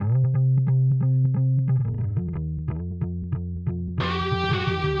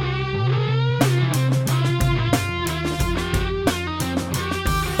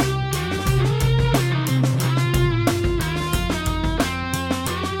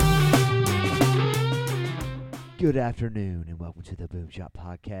Good afternoon and welcome to the Boom Shop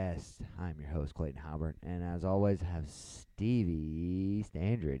Podcast. I'm your host, Clayton Halbert, and as always, I have Stevie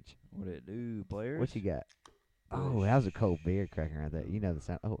Standridge. What it do, players? What you got? Oh, that was a cold beer cracking right there. You know the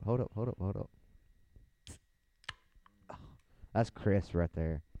sound. Oh, hold up. Oh, that's crisp right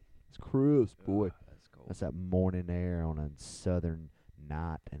there. It's crisp, boy. That's cold. That's that morning air on a southern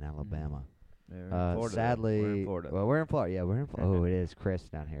night in Alabama. Yeah, we're in Florida, Sadly, we're in Florida. well, we're in Florida. Yeah, we're in Florida. Oh, it is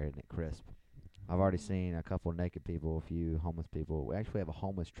crisp down here, isn't it? Crisp. I've already seen a couple naked people, a few homeless people. We actually have a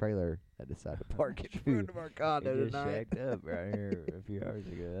homeless trailer that decided to park in front of our condo It just tonight. shacked up right here a few hours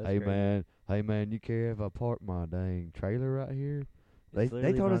ago. That's Hey crazy. man, you care if I park my dang trailer right here? They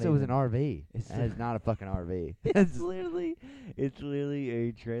Literally told us not it was an even- RV. It's That is not a fucking RV. It's literally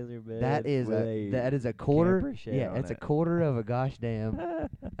a trailer bed. that is with a quarter. camper shed Yeah, on it's a it. quarter of a gosh damn.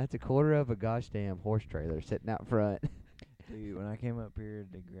 That's a quarter of a gosh damn horse trailer sitting out front. Dude, when I came up here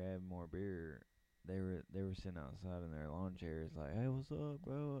to grab more beer, they were sitting outside in their lawn chairs like, "Hey, what's up,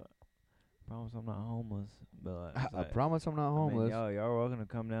 bro? Promise I'm not homeless." But I was I like, promise I'm not I mean, homeless. y'all are welcome to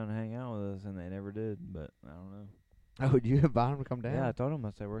come down and hang out with us, and they never did. But I don't know. Oh, would you invite him to come down? Yeah, I told him. I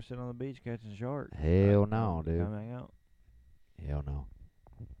said we're sitting on the beach catching sharks. Hell Like, no, dude. Come hang out. Hell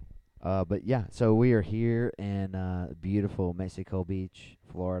no. But yeah, so we are here in beautiful Mexico Beach,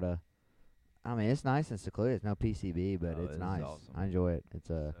 Florida. I mean, it's nice and secluded. It's no PCB, but Oh, it's this is nice. awesome. I enjoy it. It's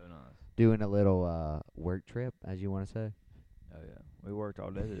So nice. doing a little work trip, as you want to say. Oh yeah, we worked all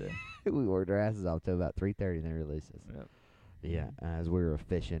day today. We worked our asses off till about 3:30, and then released us. Yep. Yeah, as we were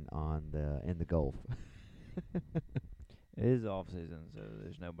fishing in the Gulf. It is off season, so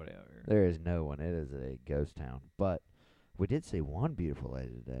there's nobody out here. There is no one. It is a ghost town. But we did see one beautiful lady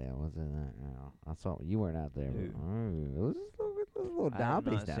today. I wasn't. I saw you weren't out there. Who? But, it was just little I have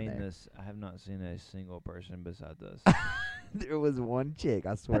dummies not down seen there. this. I have not seen a single person besides us. There was one chick,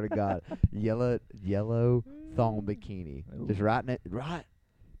 I swear to God, yellow thong bikini, just Ooh. right.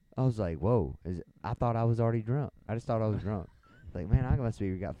 I was like, whoa! I thought I was already drunk. I just thought I was drunk. Like, man, I must be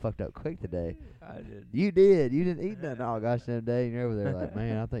got fucked up quick today. I did. You did. You didn't eat nothing all gosh damn day, and you're over there like,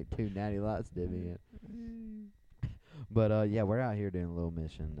 man, I think 2 natty lights did me in. But yeah, we're out here doing a little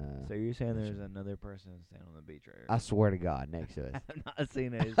mission. So you're saying there's another person standing on the beach right here? I swear to God, next to us. I have not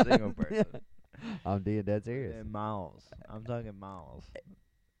seen a single person. I'm being dead serious. In miles. I'm talking miles.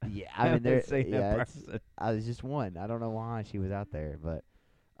 Yeah, I mean, there. haven't seen a Yeah, person. I was just one. I don't know why she was out there, but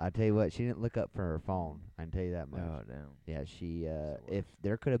I tell you what, she didn't look up for her phone. I can tell you that much. Oh damn. Yeah, she. the If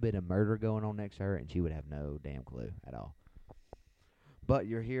there could have been a murder going on next to her, and she would have no damn clue at all. But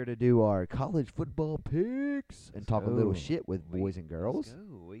you're here to do our college football picks and Let's talk a little go. shit with boys and girls. Let's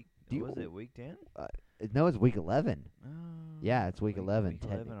go. Do you- Was it week 10? No, it's week 11. Oh, Yeah, it's week 11, Week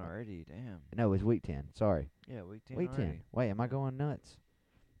 11 technically. already. Damn. No, it's week 10. Sorry, Yeah, week 10 week already. 10. Wait, am I going nuts?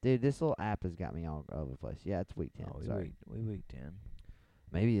 Dude, this little app has got me all over the place. Yeah, it's week 10. Oh, Sorry. we week 10.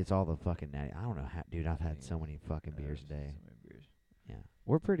 Maybe it's all the fucking natty. I don't know how, dude. I've had think so many fucking beers so today. many beers. Yeah,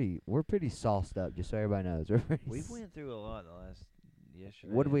 we're pretty sauced up. Just so everybody knows, we're pretty. We went through a lot the last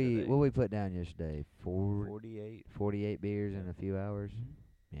yesterday. What and we today. what we put down yesterday? 48. 48 beers in Yeah. a few hours. Mhm.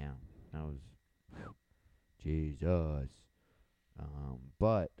 Yeah, that was Jesus.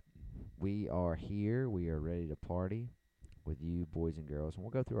 But we are here. We are ready to party with you, boys and girls, and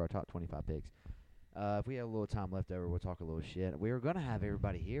we'll go through our top 25 picks. If we have a little time left over, we'll talk a little shit. We were gonna have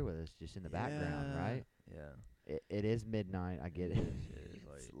everybody here with us, just in the background, Yeah. right? Yeah. It is midnight. I get it. It is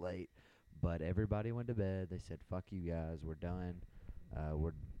It's late. late, but everybody went to bed. They said, "Fuck you guys. We're done.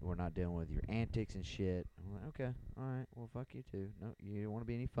 We're not dealing with your antics and shit." I'm like, okay, all right. Well, fuck you too. No, you don't want to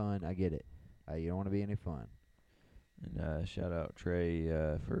be any fun. I get it. You don't want to be any fun. And shout out Trey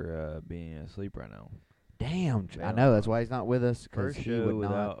for being asleep right now. Damn, I Man, know that's why he's not with us. Cause First he show would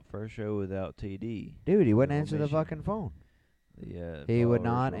not. without TD. Dude, he wouldn't Little answer the mission. fucking phone. The He would followers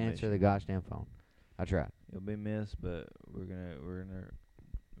not will answer miss the you. goddamn phone. I tried. You'll be missed, but we're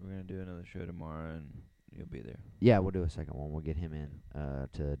gonna do another show tomorrow, and you'll be there. Yeah, we'll do a second one. We'll get him in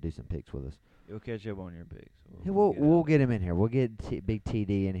to do some picks with us. You'll catch up on your picks. We'll get him in here. We'll get Big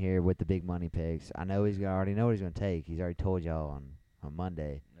TD in here with the big money picks. I know I already know what he's gonna take. He's already told y'all on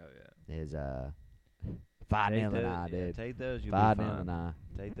Monday. Oh yeah. His 5-0 and I, Yeah, dude. take those. You'll 5-0 be fine. and I.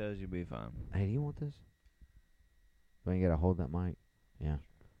 Take those. You'll be fine. Hey, do you want this? Do you gotta hold that mic? Yeah.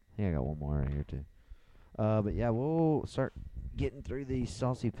 I think I got one more right here too. But yeah, we'll start getting through these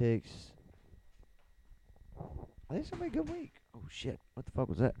saucy picks. I think it's gonna be a good week. Oh shit! What the fuck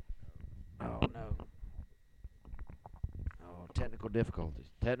was that? Oh no! Oh, technical difficulties.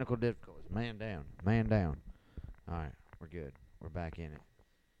 Technical difficulties. Man down. Man down. All right, we're good. We're back in it.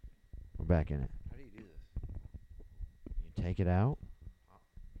 We're back in it. How do you do this? You take it out.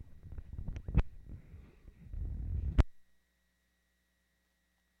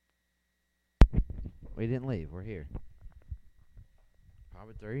 We didn't leave. We're here. Prop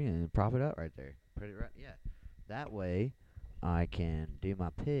it 3 and prop it up right there. Put it right. Yeah. That way, I can do my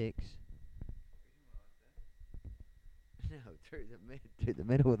picks. No, through the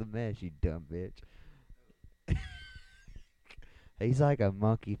middle of the mesh, you dumb bitch. He's like a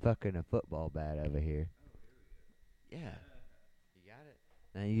monkey fucking a football bat over here. Yeah. You got it.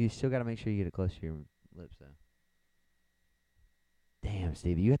 Now you still got to make sure you get it close to your lips, though. Damn,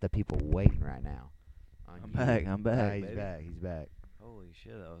 Stevie, you got the people waiting right now. I'm back. I'm back. He's baby. back. He's back. Holy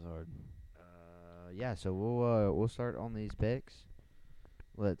shit, that was hard. Yeah. So we'll start on these picks.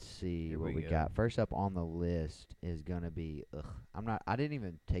 Let's see Here what we we go. got. First up on the list is gonna be. I didn't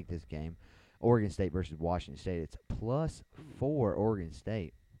even take this game. Oregon State versus Washington State. It's +4 Oregon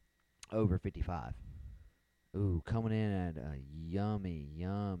State over 55. Ooh, coming in at a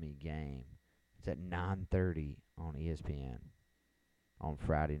yummy game. It's at 9:30 on ESPN on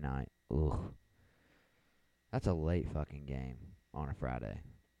Friday night. Ugh. That's a late fucking game on a Friday.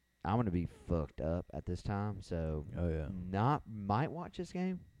 I'm going to be fucked up at this time, so Oh yeah. might watch this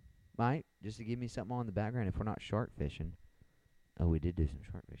game. Might, just to give me something on the background if we're not shark fishing. Oh, we did do some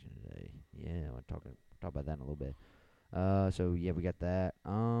shark fishing today. Yeah, I'll talk about that in a little bit. So yeah, we got that.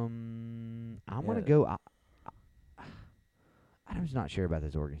 I'm gonna go. I'm just not sure about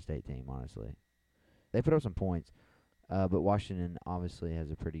this Oregon State team, honestly. They put up some points, but Washington obviously has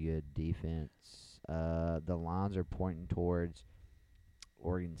a pretty good defense. The lines are pointing towards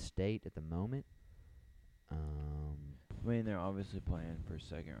Oregon State at the moment. I mean, they're obviously playing for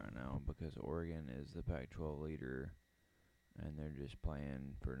second right now because Oregon is the Pac-12 leader, and they're just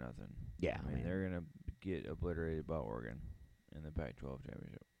playing for nothing. Yeah, I mean they're gonna get obliterated by Oregon in the Pac-12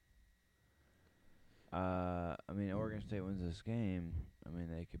 championship. I mean, Oregon State wins this game. I mean,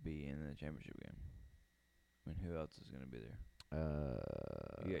 they could be in the championship game. I mean, who else is gonna be there?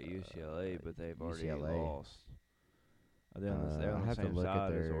 You got UCLA, but they've already UCLA. lost. They're on the I have to same look at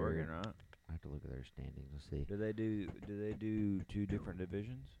side as their- Oregon, right? I have to look at their standings. Let's see. Do they do two different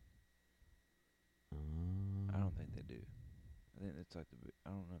divisions? I don't think they do. I think it's like I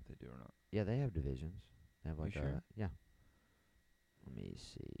don't know if they do or not. Yeah, they have divisions. They have like sure? yeah. Let me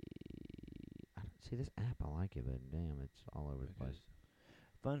see. I don't see this app. I like it, but damn, it's all over the place.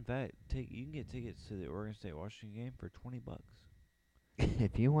 Fun fact: you can get tickets to the Oregon State Washington game for $20.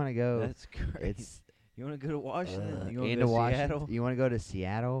 If you want to go, That's crazy. it's You want to go to Washington? You want to into go to Washington. Seattle? You want to go to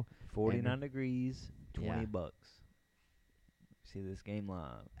Seattle? 49 degrees, Yeah. $20. See this game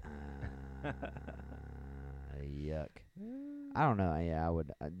live. Yuck. I don't know. Yeah, I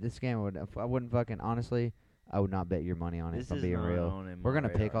would. This game would. I wouldn't fucking honestly. I would not bet your money on it. This If I'm is being not real. on in We're my gonna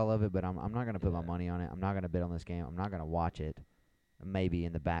pick radar. all of it, but I'm not gonna put my Yeah. money on it. I'm not gonna bet on this game. I'm not gonna watch it. Maybe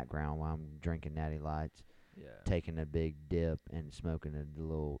in the background while I'm drinking Natty Lights, Yeah. taking a big dip and smoking a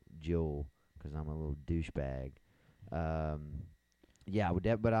little Juul because I'm a little douchebag. Yeah, I would.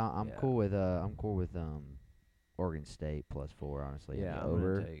 But I'm Yeah. cool with. I'm cool with Oregon State +4. Honestly, and Yeah, the I'm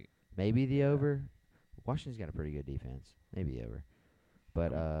over. gonna take. Maybe the yeah. over. Washington's got a pretty good defense. Maybe the over.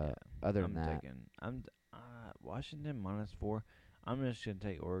 But yeah. other I'm than that, taking. Washington -4. I'm just gonna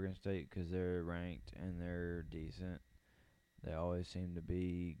take Oregon State because they're ranked and they're decent. They always seem to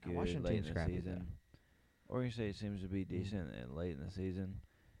be good Washington late team's in the scrappy, season. Oregon State seems to be decent and late in the season.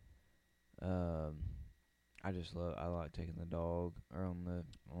 I like taking the dog or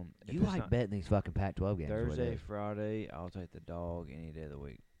if you it's like not betting these fucking Pac-12 games. is what it Thursday, is. Friday. I'll take the dog any day of the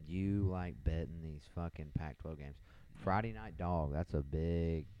week. You like betting these fucking Pac-12 games. Friday night dog. That's a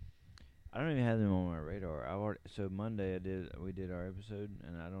big. I don't even have them on my radar. So Monday we did our episode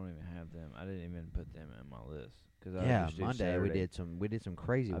and I don't even have them. I didn't even put them in my list because Yeah, Monday we did some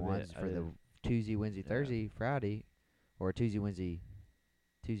crazy I bet- ones I for the did. Tuesday, Wednesday, Yeah. Thursday, Friday, or Tuesday and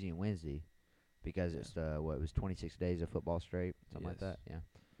Wednesday, because it's it was 26 days of football straight, something like Yes. that. Yeah.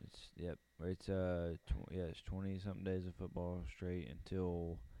 It's 20 something days of football straight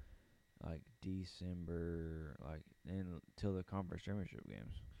until like December, like until the conference championship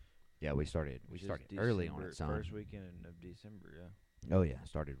games. Yeah, we started which is early on December- it, son. First weekend of December, yeah. Oh yeah,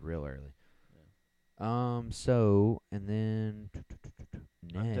 started real early. Yeah. So and then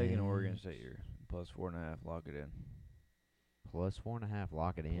I'm taking Oregon next, State here +4.5. Lock it in. +4.5.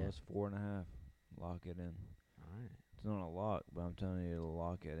 Lock it in. +4.5. Lock it in. All right. It's not a lock, but I'm telling you to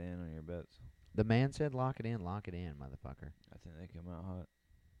lock it in on your bets. The man said, "Lock it in, motherfucker." I think they come out hot.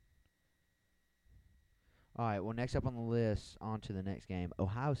 All right. Well, next up on the list, on to the next game: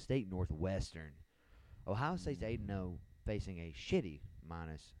 Ohio State Northwestern. Ohio State's 8-0, facing a shitty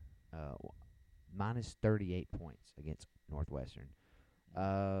minus 38 points against Northwestern.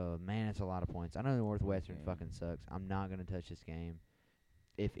 Man, it's a lot of points. I know Northwestern game. fucking sucks. I'm not gonna touch this game.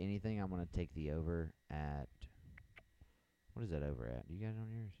 if anything, I'm gonna take the over at. What is that over at? Do you got it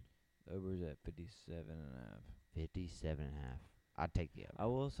on yours? The over's at 57.5. 57.5. I'd take the over. I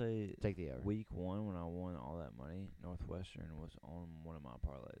will say, Take the over. week 1 when I won all that money, Northwestern was on one of my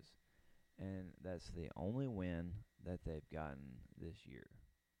parlays, and that's the only win that they've gotten this year,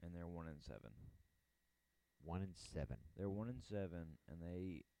 and they're 1-7. 1-7. They're 1-7, and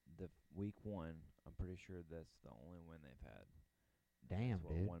the week 1. I'm pretty sure that's the only win they've had. Damn, that's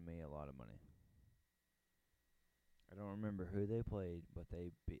what dude. won me a lot of money. I don't remember who they played, but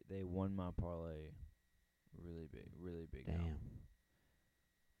they won my parlay really big. Damn. Now.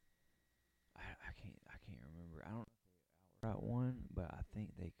 I can't remember. I don't know if they outright won, but I think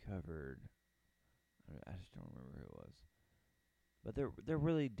they covered. I just don't remember who it was. But they're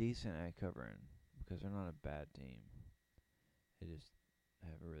really decent at covering because they're not a bad team. They just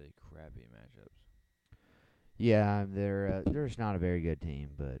have really crappy matchups. Yeah, they're just not a very good team,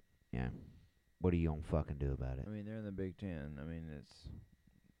 but yeah. What are you gonna fucking do about it? I mean, they're in the Big Ten. I mean,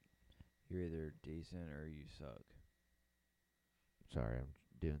 you're either decent or you suck. Sorry, I'm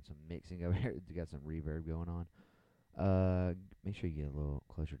doing some mixing over here. It's got some reverb going on. Make sure you get a little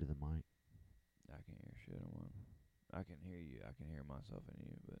closer to the mic. I can't hear shit on one. I can hear you. I can hear myself and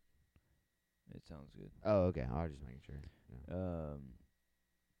you, but it sounds good. Oh, okay. I was just making sure. Yeah.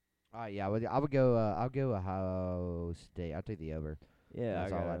 All right, yeah. I'll go Ohio State. I'll take the over. Yeah,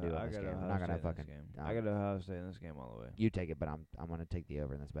 That's all I do in I this got game. I'm Ohio not gonna State in fucking. this game. I got Ohio State in this game all the way. You take it, but I'm gonna take the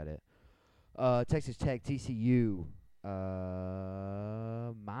over, and that's about it. Texas Tech TCU.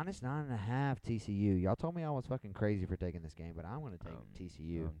 Minus 9.5 TCU. Y'all told me I was fucking crazy for taking this game, but I'm gonna take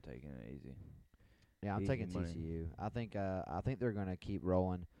TCU. I'm taking it easy. Yeah, I'm Easy taking money. TCU. I think they're gonna keep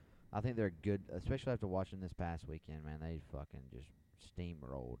rolling. I think they're good, especially after watching this past weekend. Man, they fucking just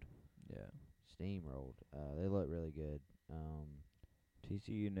steamrolled. Yeah. Steamrolled. They look really good.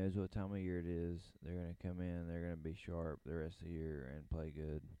 TCU knows what time of year it is. They're going to come in. They're going to be sharp the rest of the year and play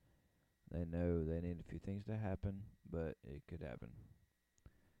good. They know they need a few things to happen, but it could happen.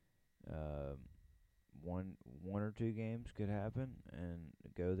 One or two games could happen and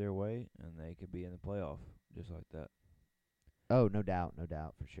go their way, and they could be in the playoff just like that. Oh, no doubt,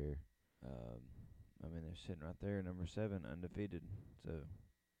 for sure. I mean, they're sitting right there, number 7, undefeated. So,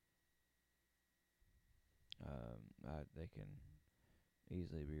 they can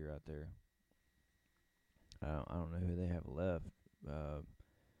easily be right there. I don't know who they have left.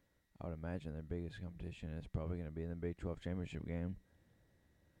 I would imagine their biggest competition is probably going to be in the Big 12 championship game.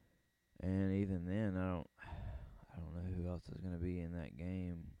 And even then, I don't know who else is going to be in that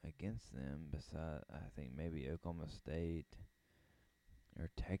game against them. Besides, I think maybe Oklahoma State or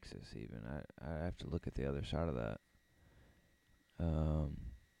Texas. Even I have to look at the other side of that.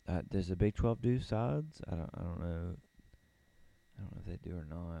 Does the Big 12 do sides? I don't know. I don't know if they do or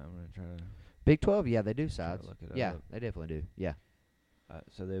not. I'm gonna try to. Big 12, yeah, they do sides. Look it Yeah, up. they definitely do. Yeah.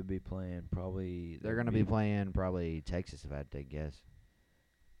 So they'll be playing probably. They're going to be playing probably Texas, if I had to guess.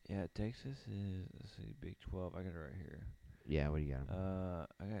 Yeah, Texas is. Let's see, Big 12. I got it right here. Yeah, what do you got?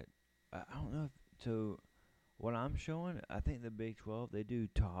 I don't know. So, what I'm showing, I think the Big 12 they do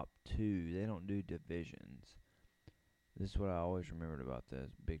top 2. They don't do divisions. This is what I always remembered about the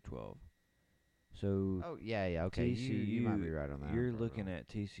Big 12. So. Oh yeah, okay. TCU, you might be right on that. You're looking at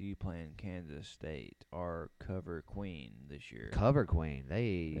TCU playing Kansas State, our cover queen this year. Cover Queen.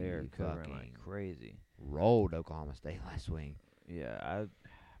 They are covering fucking like crazy. rolled Oklahoma State last week. Yeah,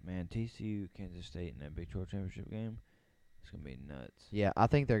 man, TCU, Kansas State in that Big 12 championship game, it's gonna be nuts. Yeah, I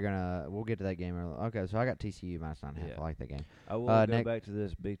think they're gonna. We'll get to that game early. Okay, so I got TCU minus 9.5. Yeah. I like that game. I will go back to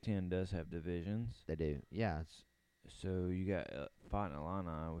this. Big 10 does have divisions. They do. Yeah. So you got Fighting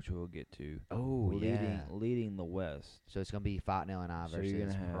Illini, which we'll get to. Yeah. Leading the West. So it's gonna be Fighting Illini So you're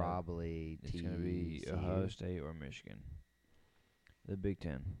versus gonna have- probably It's TCU. gonna be Ohio State or Michigan. The Big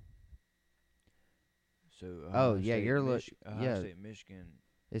 10. So Ohio State, Michigan.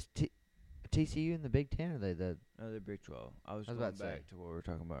 Is TCU in the Big 10 or they the? No, they're Big 12. I was about going to say. back to what we were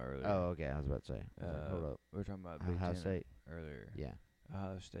talking about earlier. Oh, okay. I was about to say. Hold up. We were talking about Big Ohio 10 State. earlier. Yeah.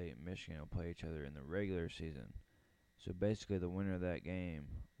 Ohio State and Michigan will play each other in the regular season. So basically, the winner of that game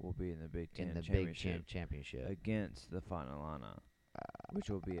will be in the Big 10 In the championship Big Championship. against the Fighting Illini, which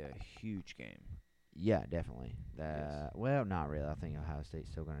will be a huge game. Yeah, definitely. Yes. Well, not really. I think Ohio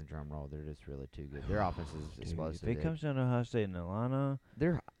State's still going to drum roll. They're just really too good. Their offense is Dude, explosive. if it comes down to Ohio State and Illini,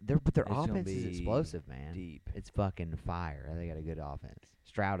 their it's gonna offense is be explosive, man. deep. It's fucking fire. They got a good offense.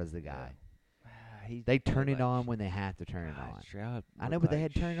 Stroud is the guy. He They turn played it on like when they have to turn it on. Stroud I know, looked but they like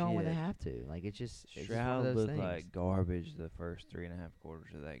had to turn it on when they shit. have to. Like it's just one Stroud of those looked things. like garbage the first 3.5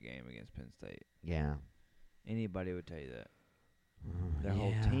 quarters of that game against Penn State. Yeah. Anybody would tell you that. Their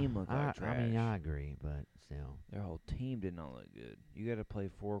whole team looked like trash. I mean, I agree, but still. Their whole team did not look good. You got to play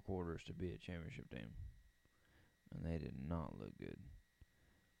 4 quarters to be a championship team. And they did not look good.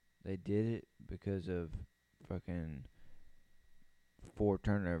 They did it because of fucking 4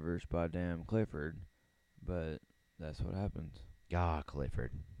 turnovers by damn Clifford, but that's what happens. God,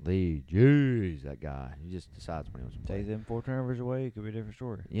 Clifford. Lee, jeez, that guy. He just decides when he wants to play. Take them 4 turnovers away, it could be a different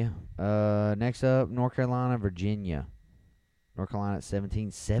story. Yeah. Next up, North Carolina, Virginia. North Carolina at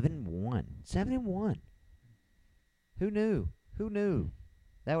 17, 7-1. 7-1. Who knew? Who knew?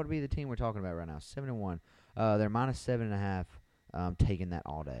 That would be the team we're talking about right now. 7-1. They're minus 7.5. Taking that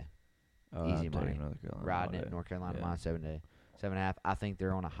all day. Easy money. Riding it. North Carolina minus 7.5. I think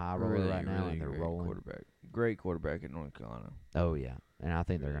they're on a high roller right now, and they're rolling. Great quarterback at North Carolina. Oh yeah, and I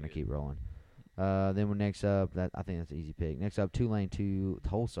think they're going to keep rolling. Then next up, I think that's an easy pick. Next up, Tulane to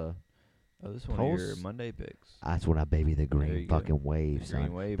Tulsa. Oh, this one of your Monday picks. That's what I baby the green fucking wave, son.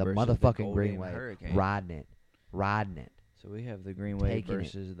 Green wave the versus motherfucking the green wave. Hurricane. Riding it. So we have the green wave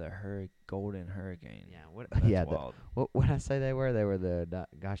versus the golden hurricane. Yeah, what? That's yeah, wild. What I say they were? They were the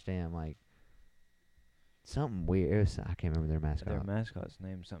gosh damn like something weird. It was, I can't remember their mascot. Their mascot's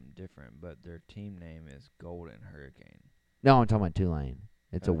named something different, but their team name is Golden Hurricane. No, I'm talking about Tulane.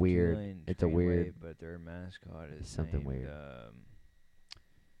 It's a weird. Tulane's it's a weird. Wave, but their mascot is something named, weird.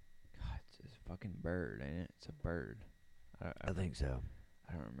 God, it's a fucking bird, ain't it? It's a bird. I think so.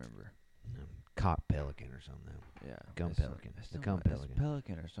 I don't remember. Cock pelican or something. Yeah. Gum pelican. The gum pelican. It's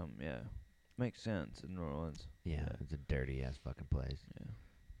pelican or something. Yeah. Makes sense in New Orleans. Yeah, it's a dirty ass fucking place. Yeah.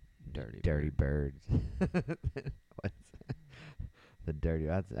 Dirty birds. What's the dirty?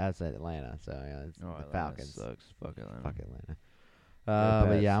 That's Atlanta. So yeah, it's the Falcons. Sucks. Fuck Atlanta. Fuck Atlanta.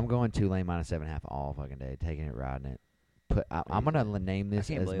 But yeah, I'm going Tulane minus 7.5 all fucking day, taking it, riding it. I'm gonna name this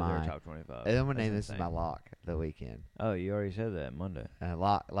as my top 25. I'm gonna name this as my lock of the weekend. Oh, you already said that Monday.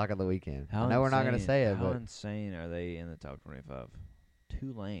 Lock of the weekend. I know we're not gonna say it, how but insane are they in the top 25?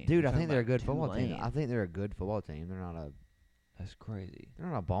 Tulane, dude. I think they're a good football team. I think they're a good football team. They're not a. That's crazy. They're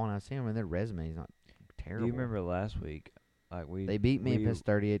not a balling out team. I mean, their resume is not terrible. Do you remember last week? They beat Memphis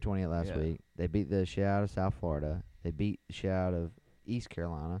 38-20 last week. They beat the shit out of South Florida. They beat the shit out of East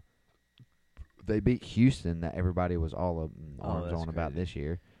Carolina. They beat Houston, that everybody was all up arms on about this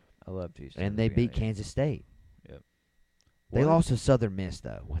year. I loved Houston. And they beat Kansas State. Yep. They lost to Southern Miss,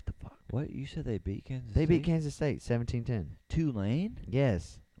 though. What the fuck? What? You said they beat Kansas State? They beat Kansas State 17-10. Tulane?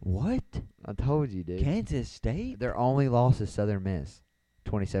 Yes. What? I told you, dude. Kansas State? Their only loss is Southern Miss,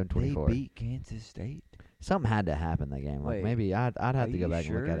 27-24. They beat Kansas State? Something had to happen that game. Like maybe I'd have to go back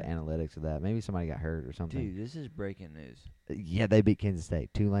and look at sure? analytics of that. Maybe somebody got hurt or something. Dude, this is breaking news. Yeah, they beat Kansas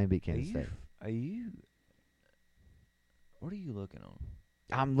State. Tulane beat Kansas State. What are you looking on?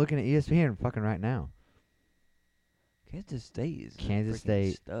 I'm looking at ESPN fucking right now. Kansas State is Kansas a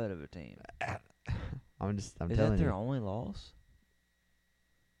State stud of a team. I'm is telling you. Is that their only loss?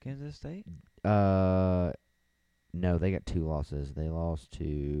 Kansas State? No, they got 2 losses. They lost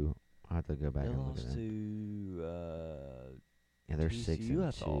to. I have to go back and look at them. They lost to. Yeah, they're TCU,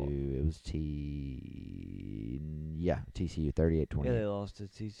 6-2. It was TCU 38-20. Yeah, they lost to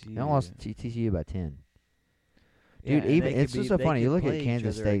TCU. They lost to TCU by 10. Yeah, dude, even it's just so funny. You look at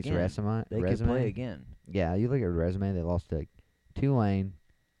Kansas State's resume. They could play again. Yeah, you look at the resume. They lost to Tulane.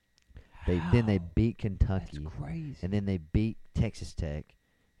 Then they beat Kentucky. That's crazy. And then they beat Texas Tech.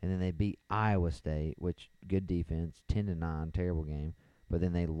 And then they beat Iowa State, which good defense, 10-9, terrible game. But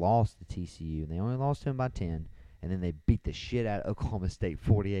then they lost to TCU, and they only lost to them by 10. And then they beat the shit out of Oklahoma State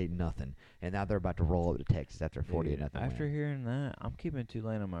 48-0. And now they're about to roll up to Texas after 48-0. After hearing that, I'm keeping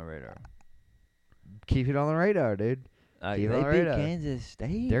Tulane on my radar. Keep it on the radar, dude. They beat Kansas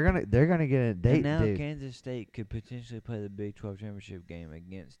State. They're gonna get a date. And now dude. Kansas State could potentially play the Big 12 championship game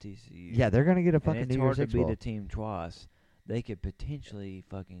against TCU. Yeah, they're gonna get a fucking New Year's Six Bowl. It's hard to beat a team twice. They could potentially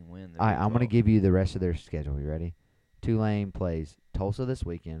fucking win. All right, I'm gonna give you the rest of their schedule. You ready? Tulane plays Tulsa this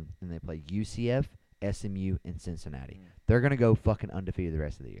weekend, and they play UCF, SMU, and Cincinnati. They're gonna go fucking undefeated the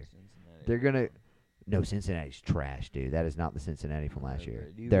rest of the year. They're gonna. No, Cincinnati's trash, dude. That is not the Cincinnati from last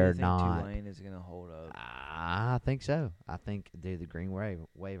year. They're really think not. Tulane is gonna hold up. I think so. I think, dude, the green wave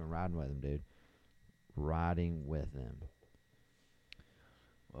and riding with them, dude. Riding with them.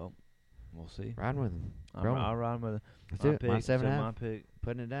 Well, we'll see. Riding with them. I'll ride with them. Let's do it. My 7.5. My pick.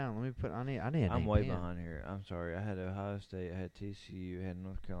 Putting it down. Let me put. I need. I'm way behind here. I'm sorry. I had Ohio State. I had TCU. I had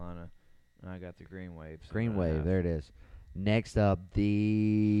North Carolina, and I got the green wave. Green wave. There it is. Next up,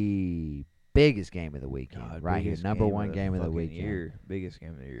 the biggest game of the weekend, right here, number one game of the weekend. Biggest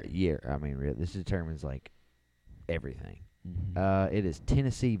game of the year. I mean, really, this determines like everything. Mm-hmm. It is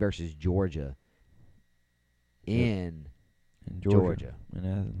Tennessee versus Georgia in In Georgia. In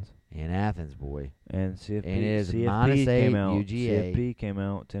Athens. In Athens, boy. And CFB, And it is CFB -8 came out. UGA. CFB came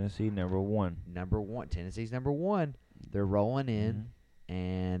out. Tennessee #1. Number 1. Tennessee's number 1. They're rolling in, Mhm.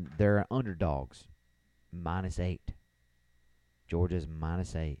 and they're underdogs. -8. Georgia's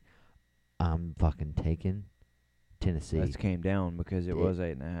 -8. I'm fucking taking Tennessee. That came down because it was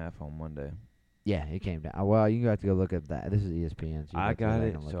 8.5 on Monday. Yeah, it came down. Well, you have to go look at that. This is ESPN. So I got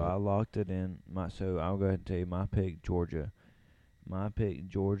it, so I locked it in. So I'll go ahead and tell you my pick, Georgia. My pick,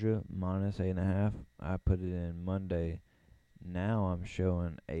 Georgia, -8.5. I put it in Monday. Now I'm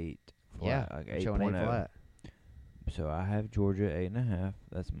showing 8 flat. Yeah, like I'm showing 8 flat. So I have Georgia 8.5.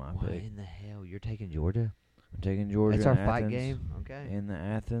 That's my What pick. in the hell? You're taking Georgia? I'm taking Georgia. It's our in fight Athens. game. Okay. In the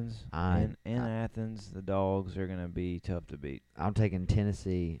Athens. In Athens, the Dogs are gonna be tough to beat. I'm taking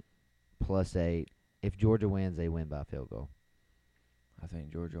Tennessee +8. If Georgia wins, they win by a field goal. I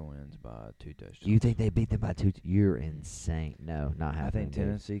think Georgia wins by 2 touchdowns. You think they beat them by 2? You're insane. No, not happening. I think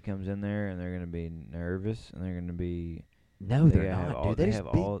Tennessee comes in there and they're going to be nervous and they're going to be. No, they they're not, dude. They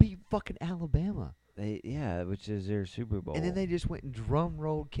just beat fucking Alabama. Which is their Super Bowl. And then they just went and drum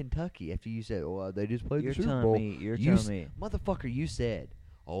rolled Kentucky after you said, "Oh, they just played You're the Super Bowl." You're telling me, motherfucker, you said,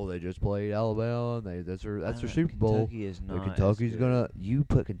 "Oh, they just played Alabama. And that's their Super Bowl." Kentucky is not. Kentucky's gonna. You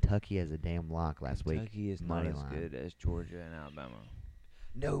put Kentucky as a damn lock last week. Kentucky is not as good as Georgia and Alabama.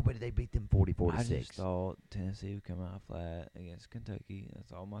 No, but they beat them 44-6. I just thought Tennessee would come out flat against Kentucky.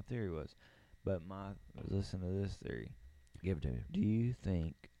 That's all my theory was. But listen to this theory. Give it to me. Do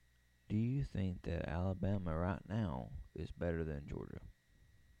you think that Alabama right now is better than Georgia?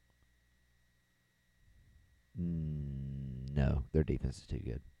 No, their defense is too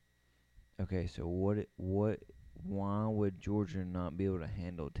good. Okay, so why would Georgia not be able to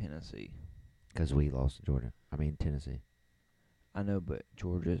handle Tennessee? Because we lost to Georgia. Tennessee. I know, but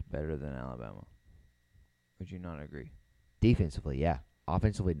Georgia is better than Alabama. Would you not agree? Defensively, yeah.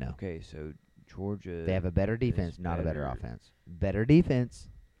 Offensively, no. Okay, so Georgia. They have a better defense, not a better offense. Better defense,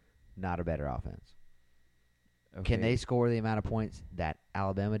 not a better offense. Okay. Can they score the amount of points that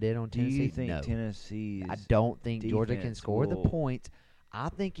Alabama did on Tennessee? Do you think no. Tennessee's I don't think Georgia can score the points. I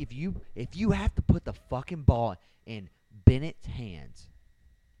think if you have to put the fucking ball in Bennett's hands,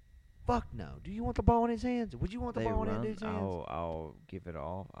 fuck no. Do you want the ball in his hands? Would you want the ball in his hands? I'll give it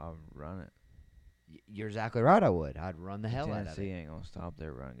off. I'll run it. You're exactly right. I would. I'd run the hell out of it. Tennessee ain't gonna stop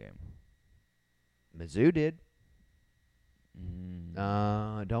their run game. Mizzou did.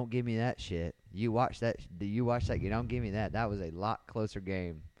 Don't give me that shit. You watch that. Do you watch that? Don't give me that. That was a lot closer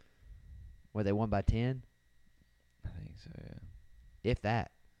game. Where they won by 10? I think so. Yeah. If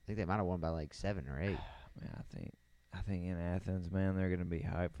that, I think they might have won by like 7 or 8. Man, I think in Athens, man, they're gonna be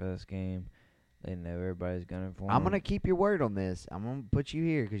hyped for this game. They know everybody's gunning for them. I'm gonna keep your word on this. I'm gonna put you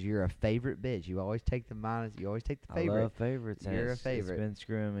here because you're a favorite bitch. You always take the minus. You always take the favorite. I love favorites. You're a favorite. It's been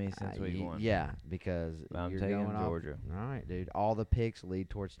screwing me since week 1. Yeah, because I'm you're taking going Georgia. All right, dude. All the picks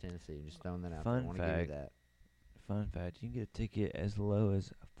lead towards Tennessee. Just throwing that out. Fun there. I fact. Give you that. Fun fact: you can get a ticket as low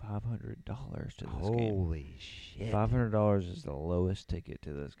as $500 to this game. Holy shit! $500 is the lowest ticket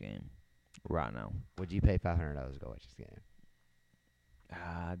to this game right now. Would you pay $500 to go watch this game?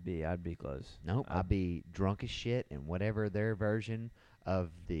 I'd be close. Nope, I'd be drunk as shit and whatever their version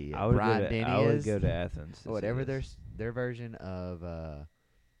of the I would is. Go to Athens. Whatever their version of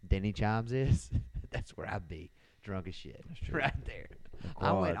Denny Chimes is, that's where I'd be drunk as shit. Right there.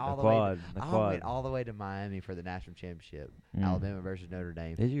 I went all the way to Miami for the national championship, Alabama versus Notre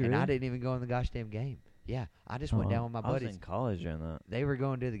Dame. Did you? And really? I didn't even go in the gosh damn game. Yeah, I just went down with my buddies. I was in college during that. They were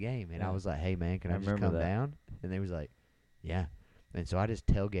going to the game, and I was like, "Hey man, can I just come down?" And they was like, "Yeah." And so I just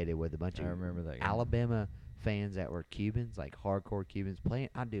tailgated with a bunch of Alabama fans that were Cubans, like hardcore Cubans, playing.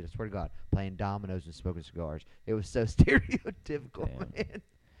 I swear to God, playing dominoes and smoking cigars. It was so stereotypical, man.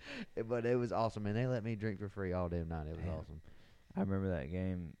 But it was awesome, and they let me drink for free all damn night. It was awesome. I remember that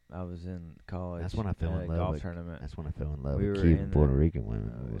game. I was in college. That's when I fell in love golf with tournament. That's when I fell in love with Cuban, Puerto Rican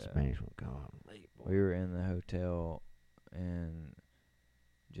women. Spanish women. God, we were in the hotel and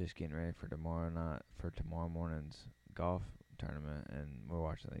just getting ready for tomorrow morning's golf tournament, and we're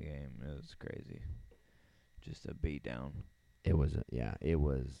watching the game. It was crazy. Just a beat down. It was, it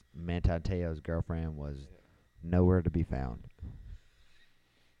was. Manti Te'o's girlfriend was nowhere to be found.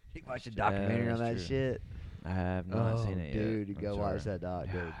 You watched a documentary on that shit? I have not seen it yet. Dude, you go watch that doc,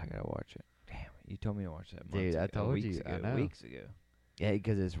 dude. I gotta watch it. Damn, you told me to watch that. Dude, I told you. I know. Weeks ago. Yeah,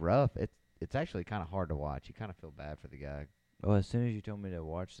 because it's rough. It's actually kind of hard to watch. You kind of feel bad for the guy. Well, as soon as you told me to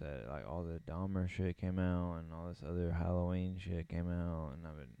watch that, like all the Dahmer shit came out and all this other Halloween shit came out, and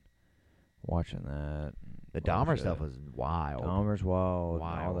I've been watching that. The Dahmer stuff was wild. Dahmer's wild.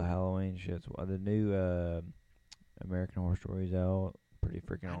 All the Halloween shit's wild. The new American Horror Stories out. Pretty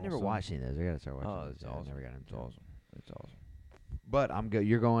freaking I awesome. never watched any of those. I gotta start watching. Oh, those. it's Yeah, I awesome. never got into It's it. awesome. It's awesome. But I'm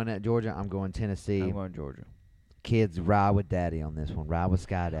You're going at Georgia. I'm going Tennessee. I'm going Georgia. Kids, ride with Daddy on this one. Ride with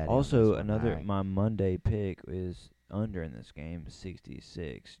Sky Daddy. Also, on this one. Alright. my Monday pick is under in this game,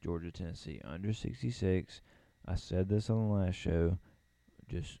 66. Georgia, Tennessee, under 66. I said this on the last show.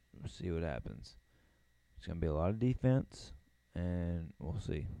 Just see what happens. It's going to be a lot of defense, and we'll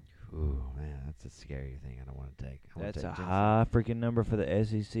see. Ooh, man, that's a scary thing I don't want to take. That's a high freaking number for the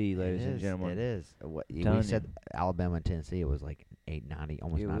SEC, ladies and gentlemen. It is. We Telling said Alabama and Tennessee, it was like 90,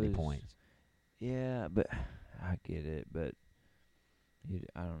 almost 90 points. Yeah, but I get it, but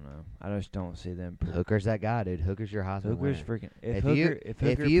I don't know. I just don't see them. Hooker's that guy, dude. Hooker's your Heisman winner. Hooker's freaking. If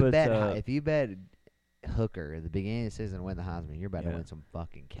you bet Hooker at the beginning of the season to win the Heisman, you're about to win some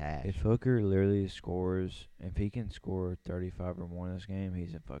fucking cash. If Hooker literally scores, if he can score 35 or more in this game,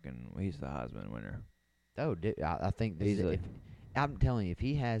 he's the Heisman winner. Oh, dude, I think this is. I'm telling you, if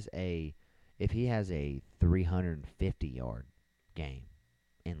he has a 350-yard game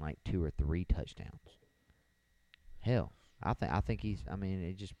and like 2 or 3 touchdowns, hell, I think he's. I mean,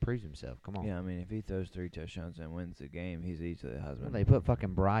 it just proves himself. Come on. Yeah, I mean, if he throws 3 touchdowns and wins the game, he's easily the Heisman. Well, they put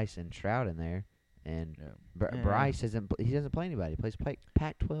fucking Bryce and Stroud in there. And Bryce doesn't play anybody. He plays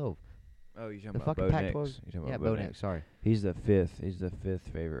Pac-12. Oh, you're talking about Bo Nix. Yeah, Bo Nix. Sorry. He's the fifth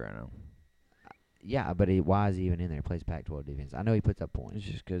favorite right now. Yeah, but why is he even in there? He plays Pac-12 defense. I know he puts up points. It's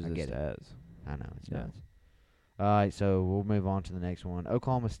just because of the stats. I know it's nuts. All right, so we'll move on to the next one.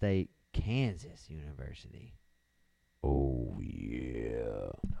 Oklahoma State, Kansas University. Oh yeah.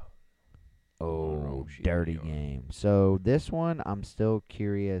 Oh, dirty game. So this one, I'm still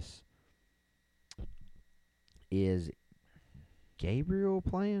curious. Is Gabriel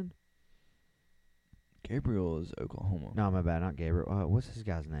playing? Gabriel is Oklahoma. No, my bad, not Gabriel. What's this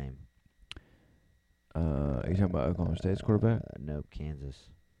guy's name? Are you talking about Oklahoma State's quarterback? Nope, Kansas.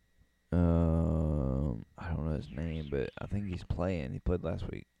 I don't know his name, but I think he's playing. He played last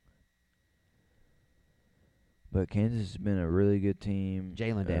week. But Kansas has been a really good team.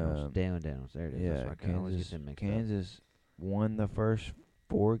 Jalen Daniels. There it is. Yeah, Kansas won the first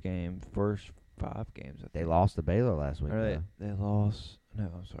 5 games. I think. They lost to Baylor last week. They lost. No,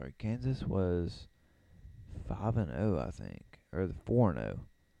 I'm sorry. Kansas was 5-0, I think, or 4-0,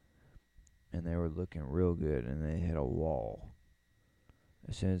 and they were looking real good. And they hit a wall.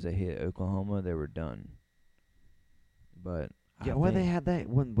 As soon as they hit Oklahoma, they were done. But they had that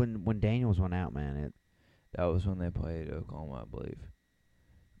when Daniels went out, man. That was when they played Oklahoma, I believe.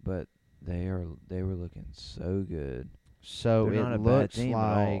 But they were looking so good. So it looks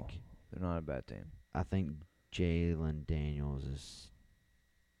like they're not a bad team. I think Jalen Daniels is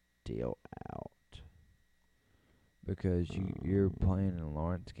still out. Because you're playing in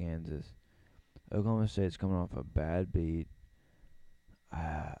Lawrence, Kansas. Oklahoma State's coming off a bad beat.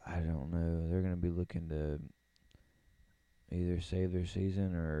 I don't know. They're going to be looking to either save their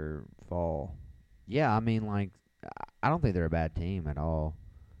season or fall. Yeah, I mean, like, I don't think they're a bad team at all.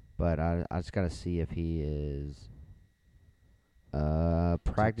 But I just got to see if he is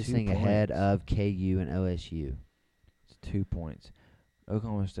practicing ahead of KU and OSU. It's 2 points.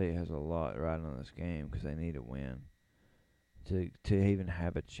 Oklahoma State has a lot riding on this game because they need to win to even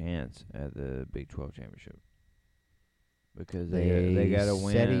have a chance at the Big 12 championship. Because they got to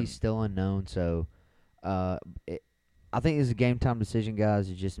win. Said he's still unknown, so I think it's a game time decision, guys.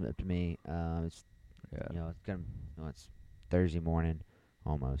 It's just up to me. It's it's Thursday morning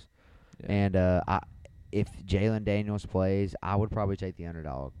almost, and if Jalen Daniels plays, I would probably take the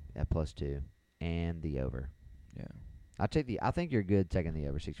underdog at +2 and the over. Yeah, I think you're good taking the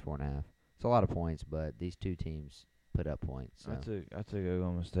over 64.5. It's a lot of points, but these two teams put up points. So. I took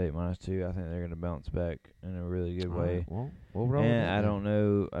Oklahoma State -2. I think they're going to bounce back in a really good way. Right, well, we'll roll and with that, I don't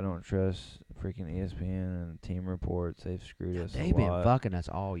know. I don't trust freaking ESPN and team reports. They've screwed us. They've been fucking us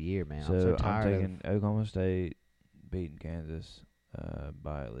all year, man. So I'm so tired I'm taking Oklahoma State beating Kansas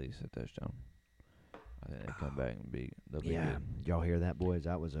by at least a touchdown. I think they come back and they'll be good. Y'all hear that, boys?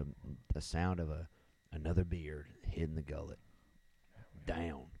 That was a sound of another beard hitting the gullet.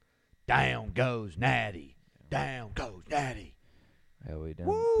 Down goes Natty. Down goes Natty. Hell, we put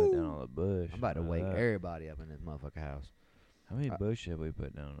down all the bush. I'm about to wake everybody up in this motherfucker house. How many bush have we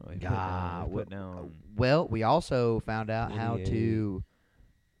put down? Well, we also found out how to.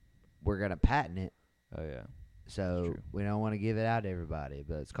 We're gonna patent it. Oh yeah. So we don't want to give it out to everybody,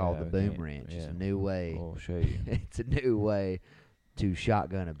 but it's called the boom wrench. Yeah. It's a new way. We'll show you. It's a new way to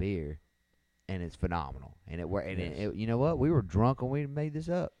shotgun a beer, and it's phenomenal. And it worked. And you know what? We were drunk when we made this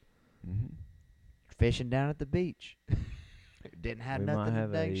up. Mm-hmm. Fishing down at the beach. Didn't have we might nothing to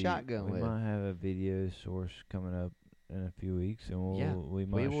have dang a shotgun we with. might have a video source coming up in a few weeks, and Yeah, we we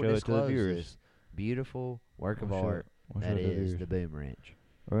might will show it to the disclose viewers. this beautiful work of We'll show art we'll show that it to the is viewers. the boom wrench.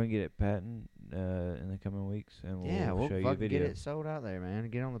 We're gonna get it patent in the coming weeks, and Yeah, we'll show you a fucking video. get it sold out there, man.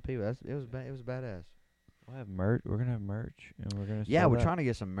 Get on the people. It was badass. We'll have merch. We're gonna have merch, and we're gonna. Yeah, sell we're that. trying to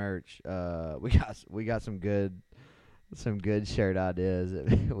get some merch. We got some good shirt ideas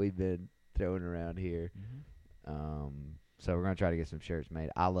that we've been throwing around here. So we're gonna try to get some shirts made.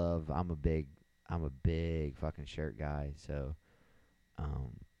 I'm a big fucking shirt guy. So,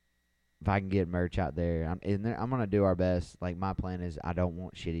 if I can get merch out there, I'm gonna do our best. Like my plan is, I don't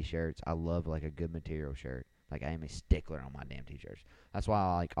want shitty shirts. I love like a good material shirt. Like I am a stickler on my damn t-shirts. That's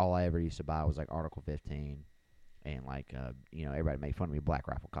why all I ever used to buy was like Article 15, and like everybody made fun of me, Black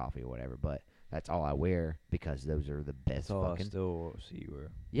Rifle Coffee or whatever. But that's all I wear because those are the best. That's all fucking. I still see you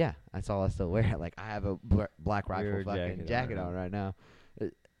wear. Yeah, that's all I still wear. Like I have a Black Rifle Wear a fucking jacket on right now,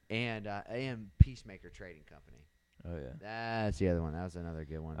 and Peacemaker Trading Company. Oh yeah. That's the other one. That was another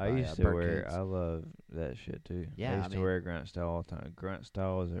good one. I used to wear. I love that shit too. Yeah, I used to wear Grunt Style all the time. Grunt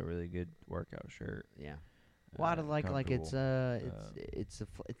Style is a really good workout shirt. Yeah. Well, I like it's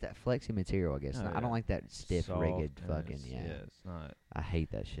that flexy material. I guess Oh, I don't yeah. like that stiff, Soft, rigged and fucking. it's- Yeah. it's not. I hate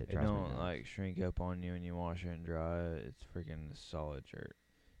that shit. It Drives me don't nuts. like shrink up on you when you wash it and dry it. It's freaking a solid shirt.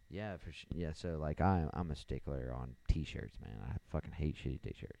 Yeah, yeah. So like I'm a stickler on t-shirts, man. I fucking hate shitty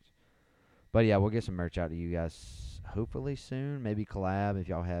t-shirts. But yeah, we'll get some merch out to you guys hopefully soon. Maybe collab if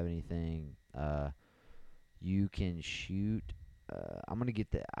y'all have anything. You can shoot.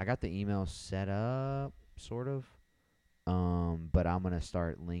 I got the email set up, sort of. But I'm gonna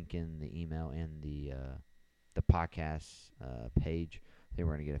start linking the email in the podcast page. Then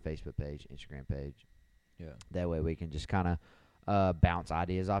we're gonna get a Facebook page, Instagram page. Yeah. That way we can just kind of bounce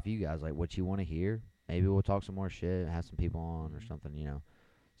ideas off you guys, like what you want to hear. Maybe we'll talk some more shit, have some people on or something,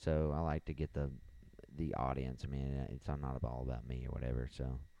 So I like to get the audience. I mean, it's not all about me or whatever.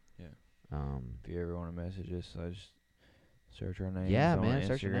 So yeah. If you ever want to message us, just search our names. Yeah, on man, Instagram,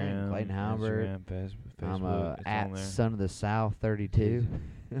 search your name, Clayton Halbert. Instagram, Facebook. I'm it's at on there. Son of the South 32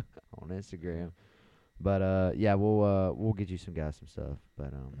 on Instagram. But yeah, we'll get you some guys some stuff.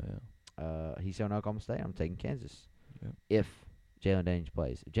 But he's on Oklahoma State. I'm taking Kansas. Yep. If Jalen Daniels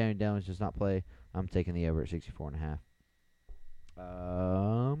plays, if Jalen Daniels does not play, I'm taking the over at 64.5.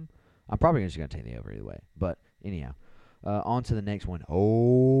 I'm probably just gonna take the over either way. But anyhow, on to the next one.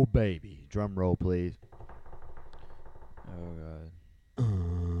 Oh baby, drum roll please. Oh god.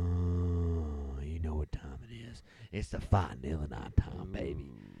 You know what time it is. It's the Fighting Illinois time,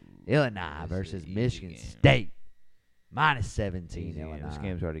 baby. Illinois versus Michigan State. Minus 17 Easy. Illinois. This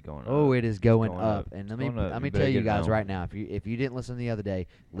game's already going up. Oh, it is going going up. up. And It's let going up. me You tell better you get guys down. right now, if you didn't listen the other day,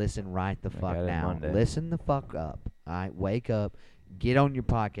 listen right the fuck got it now. Monday. Listen the fuck up. All right, wake up. Get on your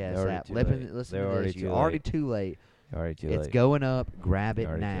podcast They're already app. too Listen late. to They're already this. too You're already late. too late. Already too It's late. going up. Grab it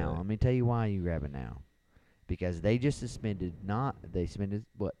Already too now. late. Let me tell you why you grab it now. Because they just suspended. They suspended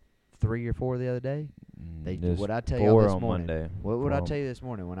what 3 or 4 the other day. They There's what I tell you 4 this on morning. Monday. What would I Four- tell you this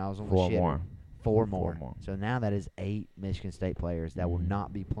morning when I was on the 4 shitter? more. 4 4 more. more. So now that is 8 Michigan State players that will Mhm.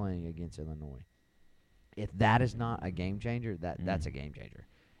 not be playing against Illinois. If that is not a game changer, that's a game changer.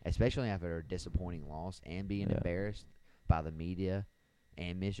 Especially after a disappointing loss and being Yeah. embarrassed by the media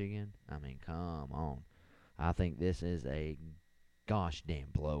and Michigan. I mean, come on. I think this is a gosh damn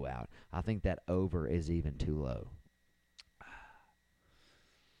blowout. I think that over is even too low.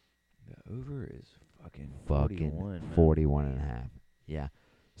 The over is fucking 41.5. Yeah.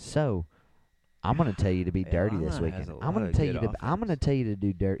 So I'm gonna tell you to be dirty this Illinois has weekend. a I'm lot gonna of tell you good to I'm gonna offense. tell you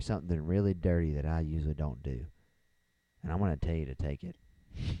to do something really dirty that I usually don't do, and I'm gonna tell you to take it.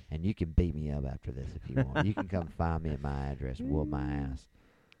 And you can beat me up after this if you want. You can come find me at my address, and whoop my ass.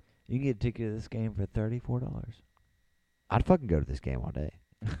 You can get a ticket to this game for $34. I'd fucking go to this game all day.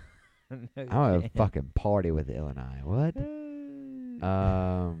 No, I'm gonna fucking party with Illinois. What?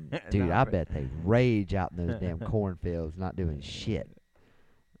 Dude, I bet they rage out in those damn cornfields, not doing shit.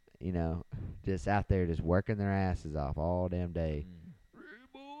 Just out there, just working their asses off all damn day.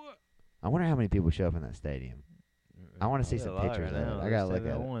 I wonder how many people show up in that stadium. I want to see some pictures of it. I gotta look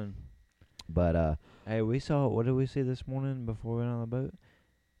at it. But hey, what did we see this morning before we went on the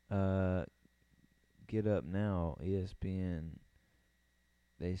boat? Get Up Now, ESPN.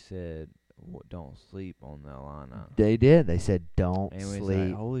 They said, don't sleep on the Illini. they did. They said don't And we was sleep.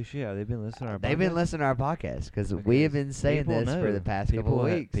 like, holy shit, have they been listening to our They've been podcast? listening to our podcast because we have been saying People this for know. the past couple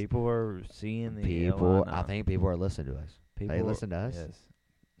of weeks. People are seeing the People, Illini. I think people are listening to us. People They listen to us? Yes.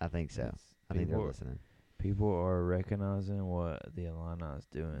 I think so. Yes. I think they're People are- listening. People are recognizing what the Illini's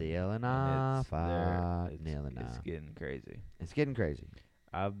doing. The and Illini it's Illini. getting crazy. It's getting crazy.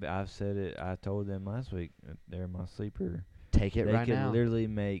 I've said it. I told them last week that they're my sleeper. Take it They right could now. literally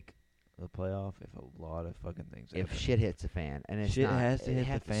make the playoff if a lot of fucking things If happen. shit hits the fan, and it's Shit not, has to it hit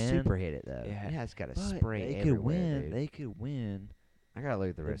has the to fan. super hit it though. It ha- Yeah, it's got to But spray they everywhere. could win. Dude. They could win. I gotta look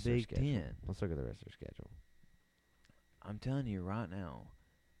at the the rest of their Big schedule. Ten. Let's look at the rest of their schedule. I'm telling you right now.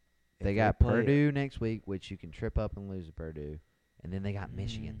 if They got play- Purdue next week, which you can trip up and lose to Purdue, and then they got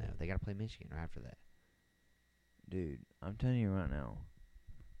Michigan though. They got to play Michigan right after that. Dude, I'm telling you right now.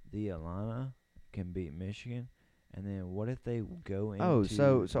 The Illini can beat Michigan, and then what if they go into? Oh,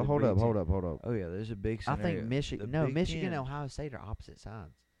 so the hold Big up. Oh yeah, there's a big I scenario. think Michigan. The No, Big Michigan Ten- and Ohio State are opposite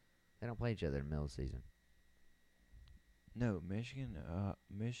sides. They don't play each other in the middle of the season. No, Michigan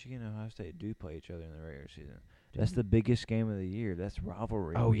and Ohio State do play each other in the regular season. That's the biggest game of the year. That's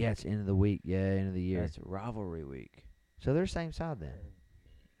rivalry. Oh week. yeah, it's end of the week. Yeah, end of the year. That's rivalry week. So they're same side then.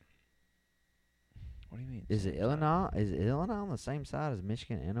 What do you mean? Is it same side? Illinois? Is Illinois on the same side as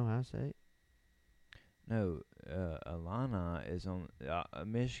Michigan and Ohio State? No, Illini is on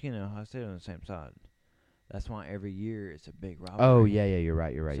Michigan and Ohio State are on the same side. That's why every year it's a big rivalry. Oh yeah, you're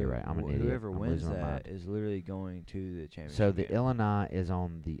right. You're So right. I'm an idiot. whoever I'm wins losing my mind. that is literally going to the championship. So the game. Illinois is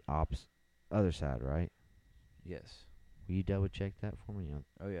on the other side, right? Yes. Will you double check that for me?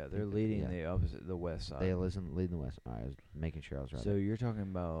 Oh yeah, they're think that- leading yeah. the opposite, the west side. They leading the West. All right, I was making sure I was right. So you're talking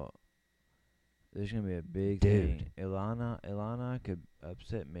about there's gonna be a big Dude. thing. Illini could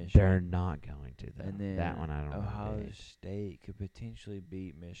upset they're Michigan, not going to though. and then that one I don't Ohio know. State could potentially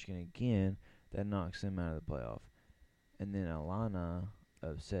beat Michigan again. That knocks them out of the playoff, and then Illini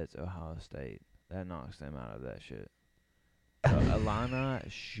upsets Ohio State. That knocks them out of that shit. So Illini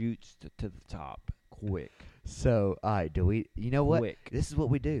shoots to the top quick. So, all right, do we? You know what? Quick. This is what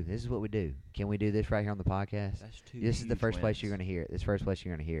we do. This is what we do. Can we do this right here on the podcast? That's two. This is the huge first place you're wins. going to hear it. This first place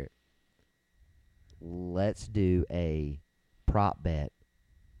you're going to hear it. Let's do a prop bet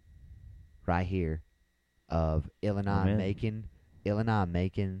right here of Illinois in.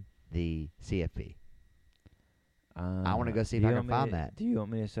 making the CFB. I wanna go see if do I you can want me find to- that. Do you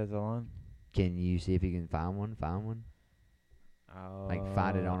want me to set the line? Can you see if you can find one? Like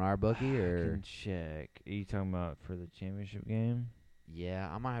find it on our bookie I or? can check. Are you talking about for the championship game? Yeah,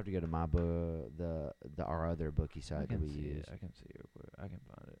 I might have to go to my our other bookie I site that can we see use. it. I can see it real quick. I can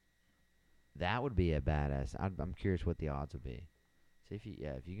find it. That would be a badass. I'm curious what the odds would be. See if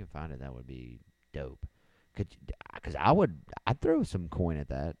you can find it, that would be dope. Because I'd throw some coin at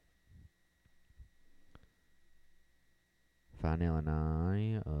that. Find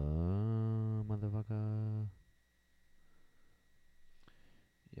Illinois, motherfucker.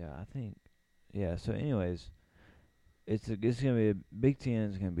 Yeah, I think. Yeah. So, anyways, it's gonna be a Big Ten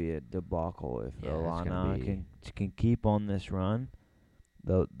is gonna be a debacle if Yeah, it's gonna Illini be- can keep on this run.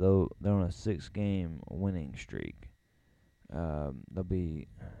 They're on a 6-game winning streak. They're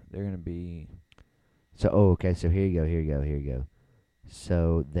gonna be. So okay. So here you go.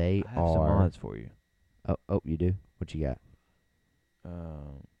 So they I have some are. odds for you. Oh, you do? What you got?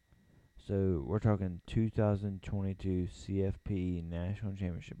 So we're talking 2022 CFP National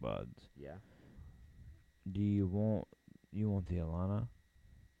Championship odds. Yeah. Do you want the Illini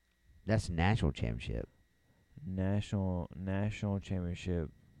That's national championship. National Championship?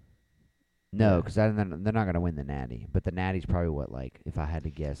 No, Yeah. because they're not going to win the Natty. But the Natty's probably what, like, if I had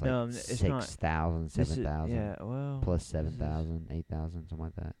to guess, like No, it's not. 6,000, This is- 7,000, Yeah, well. plus this is- 7,000, 8,000, something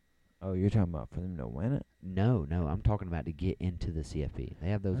like that. Oh, you're talking about for them to win it? No, I'm talking about to get into the CFP. They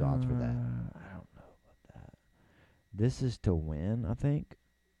have those odds for that. I don't know about that. This is to win, I think.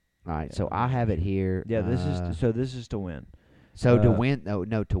 All right, Yeah, so I have it here. Yeah, this is to win. So to uh, win.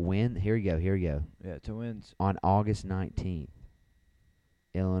 No, to win. Here we go. Yeah, to win. On August 19th,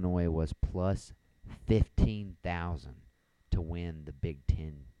 Illinois was plus 15,000 to win the Big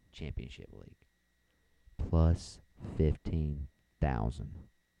Ten Championship League. Plus 15,000.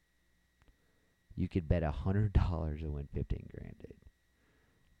 You could bet $100 to win 15 grand, dude.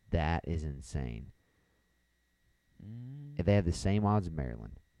 That is insane. If they have the same odds as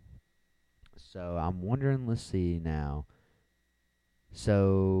Maryland. So I'm wondering. Let's see now.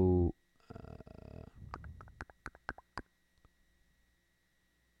 So.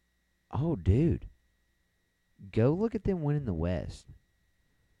 Oh, dude. Go look at them winning the West.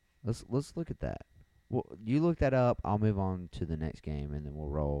 Let's look at that. Well, you look that up. I'll move on to the next game, and then we'll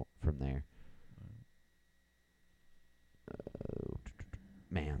roll from there.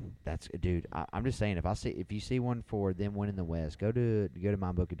 Man, that's dude. I'm just saying, if you see one for them winning the West, go to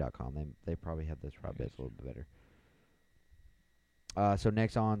mybookie.com. They probably have those prop bets a little bit better. So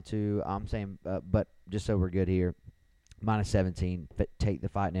next on to I'm saying, but just so we're good here, minus 17. Take the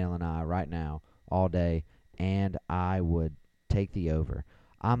Fighting Illini right now, all day, and I would take the over.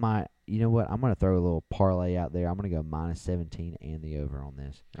 I might, you know what? I'm gonna throw a little parlay out there. I'm gonna go minus 17 and the over on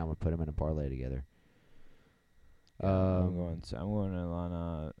this, and I'm gonna put them in a parlay together. I'm going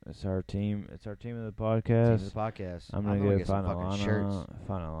Atlanta. It's our team. It's our team of the Team podcast. of the podcast. I'm gonna get some fucking shirts.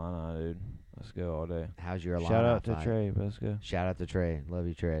 Find Atlanta, dude. Let's go all day. How's your Illini Shout out to fight? Trey. Let's go. Shout out to Trey. Love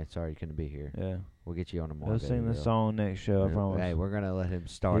you, Trey. Sorry you couldn't be here. Yeah. We'll get you on tomorrow. We'll sing the song next show. I promise. Hey, we're gonna let him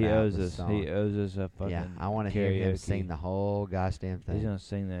start. He out owes the us. song. He owes us a fucking. Yeah, I want to hear him karaoke. sing the whole goddamn thing. He's gonna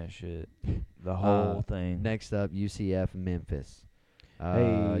sing that shit. The whole thing. Next up, UCF Memphis.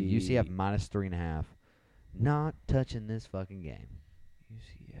 Hey. UCF minus 3.5. Not touching this fucking game.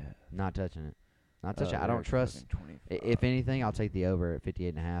 UCF. Not touching it. Not touching it. I don't trust. If If anything, I'll take the over at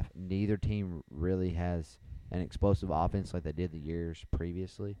 58.5. Neither team really has an explosive offense like they did the years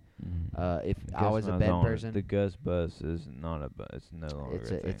previously. If I was a bet person, the Gus bus is not a bus. It's no longer a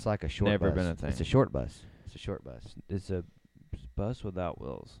thing. it's like a short Never bus. been a thing. It's a short bus. It's a short bus. It's a bus without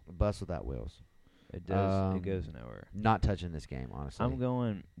wheels. A bus without wheels. It does. It goes nowhere. Not touching this game, honestly. I'm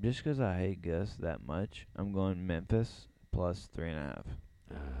going just because I hate Gus that much. I'm going Memphis plus 3.5.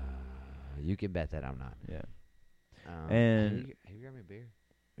 You can bet that I'm not. Yeah. And have you grabbed me a beer?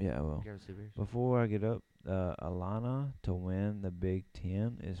 Yeah, I will. Grab us 2 beers. Before I get up, Alana to win the Big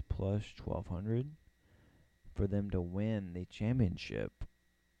Ten is plus 1,200. For them to win the championship,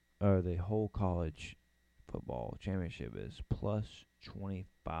 or the whole college football championship, is plus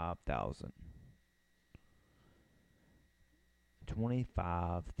 25,000.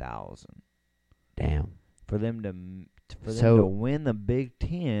 25,000. Damn. For them to So, win the Big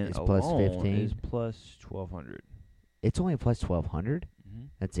Ten it's alone plus 15? is plus 1,200. It's only plus 1,200? Mm-hmm.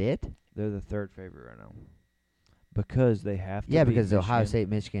 That's it? They're the third favorite right now. Because they have to Yeah, beat because Michigan. Ohio State,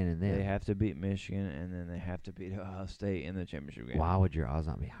 Michigan, and They them. have to beat Michigan, and then they have to beat Ohio State in the championship game. Why would your odds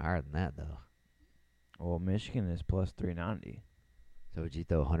not be higher than that, though? Well, Michigan is plus 390. So would you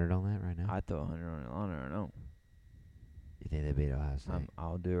throw 100 on that right now? I throw 100 on Atlanta. I know. You think they beat Ohio State?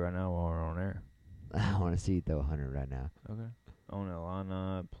 I'll do it right now while we're on air. I want to see you throw 100 right now. Okay. On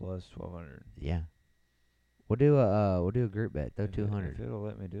Atlanta plus 1,200. Yeah. We'll do a group bet. Throw 200. If it'll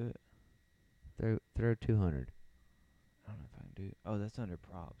let me do it. Throw 200. I don't know if I can do it. Oh, that's under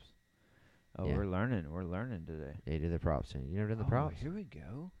props. Oh, Yeah. we're learning today. Yeah, do the props soon. You never done the props? Here we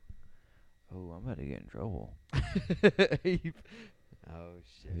go. Oh, I'm about to get in trouble. Oh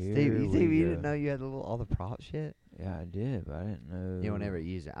shit, Here Steve! we You go. didn't know you had all the prop shit. Yeah, I did, but I didn't know. You don't ever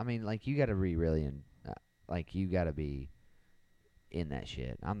use it. I mean, like you got to be really in, like you got to be in that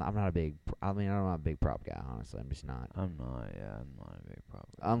shit. I'm not a big. I'm not a big prop guy. Honestly, I'm just not. I'm not. Yeah, I'm not a big prop.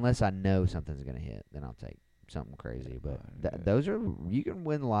 Unless I know something's gonna hit, then I'll take something crazy. But those are you can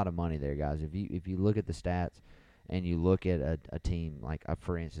win a lot of money there, guys. If you look at the stats and you look at a team like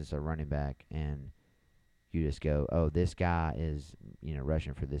for instance a running back and you just go, oh, this guy is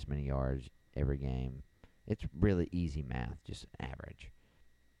rushing for this many yards every game. It's really easy math, just average.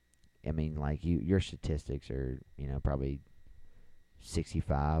 I mean, like your statistics are probably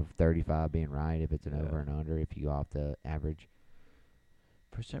 65, 35 being right if it's an over and under if you go off the average.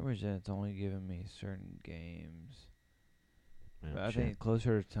 For some reason, it's only giving me certain games. Oh, But I think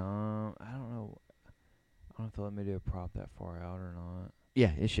closer to time, I don't know. I don't know if they'll let me do a prop that far out or not.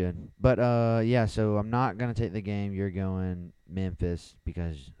 Yeah, it should. But yeah. So I'm not gonna take the game. You're going Memphis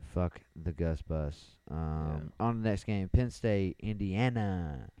because fuck the Gus bus. On the next game, Penn State,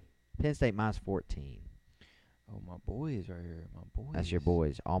 Indiana. Penn State minus 14. Oh, my boys right here. My boys. That's your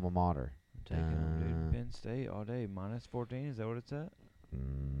boys, alma mater. I'm taking them, dude. Penn State all day. Minus 14. Is that what it's at?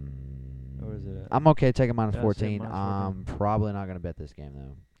 Or is it at? I'm okay taking minus Yeah, 14. minus 14. I'm probably not gonna bet this game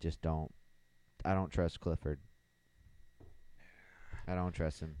though. Just don't. I don't trust Clifford. I don't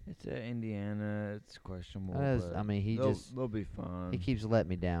trust him. It's at Indiana. It's questionable. I mean, they'll be fine. he keeps letting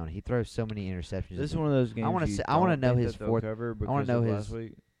me down. He throws so many interceptions. This is one of those games. I want to know his fourth. I want to know his.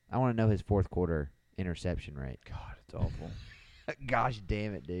 I want to know his fourth quarter interception rate. God, it's awful. Gosh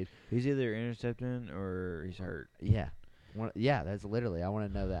damn it, dude. He's either intercepting or he's hurt. Yeah. Yeah, that's literally. I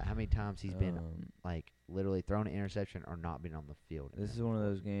want to know that. How many times he's been literally thrown an interception or not been on the field. This is one of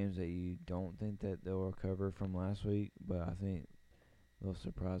those games that you don't think that they'll recover from last week, but I think they'll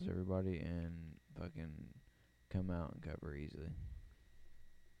surprise everybody and fucking come out and cover easily.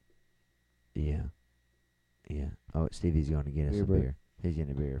 Yeah. Yeah. Oh, Stevie's going to get us a break. beer. He's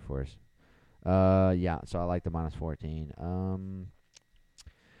getting a beer for us. Yeah, so I like the minus 14.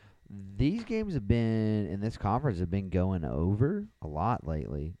 These games have been, in this conference, have been going over a lot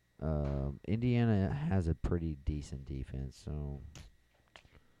lately. Indiana has a pretty decent defense, so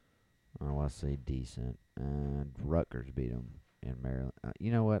I say decent. And Rutgers beat them in Maryland.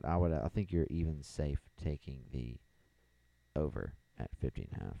 You know what? I think you're even safe taking the over at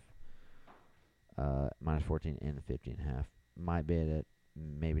 15.5. Minus 14 and the 15.5. Might bet it,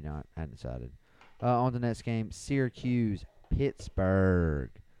 maybe not. Hadn't decided. On the next game, Syracuse, Pittsburgh.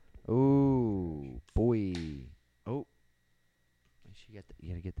 Ooh, boy. Oh, you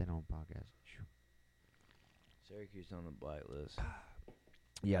gotta get that on podcast. Syracuse on the blacklist.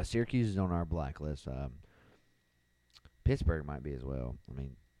 Yeah, Syracuse is on our blacklist. Pittsburgh might be as well. I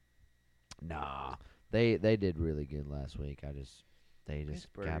mean, nah, they did really good last week. They just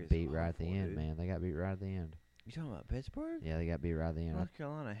Pittsburgh got is beat right at the awful, end, dude. man. They got beat right at the end. You talking about Pittsburgh? Yeah, they got beat right at the end. North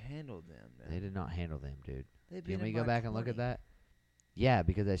Carolina handled them. They did not handle them, dude. They beat Can them we go by back and look at 20. that? Yeah,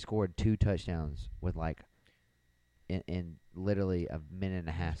 because they scored 2 touchdowns with in literally a minute and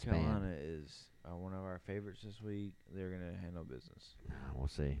a half North span. Carolina is one of our favorites this week. They're gonna handle business. We'll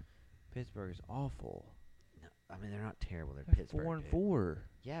see. Pittsburgh is awful. No, I mean, they're not terrible. They're They're Pittsburgh. 4-4.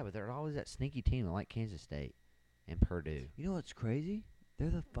 Yeah, but they're always that sneaky team like Kansas State and Purdue. You know what's crazy? They're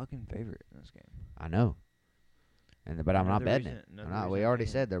the fucking favorite in this game. I know. But I'm not Another betting reason- it. another I'm not, reason we I'm already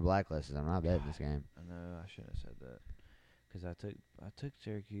betting said they're blacklisted. I'm not betting this game. I know I shouldn't have said that because I took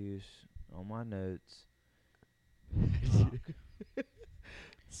Syracuse on my notes.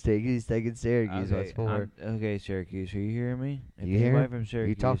 He's taking Syracuse. What's for? Okay, Syracuse, are you hearing me? If You hear anybody him? from You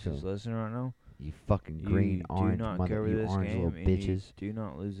Syracuse talk to is him. listening right now, You fucking green, you orange, do not mother, cover you this orange game, little and bitches. you do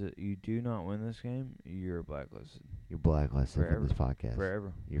not lose it. You do not win this game. You're blacklisted You're blacklisted Forever. from this podcast.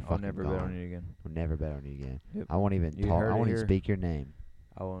 forever. You're I'll fucking never gone. bet on you again. We'll never bet on you again. Yep. I won't even You talk. heard I it won't even here. speak your name.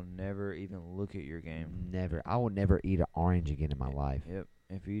 I will never even look at your game. Never. I will never eat an orange again in my life. Yep.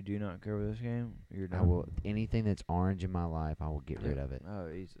 If you do not cover this game, you're done. I will. Anything that's orange in my life, I will get rid Yep. of it. Oh,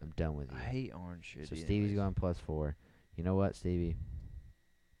 easy. I'm done with you. I hate orange shit. So Stevie's going +4. You know what, Stevie?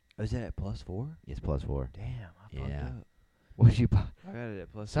 Oh, is that at +4? It's +4. Damn, I fucked Yeah. up. What you? I got it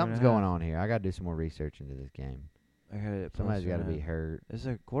at +2.5. Something's going on here. I got to do some more research into this game. I got it at Somebody's got to be +2.5. hurt. Is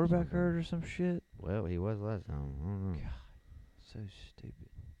there a quarterback Something. hurt or some shit? Well, he was last time. I don't know. God, so stupid.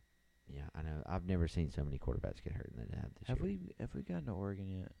 Yeah, I know. I've never seen so many quarterbacks get hurt than they have this year. Have we gotten to Oregon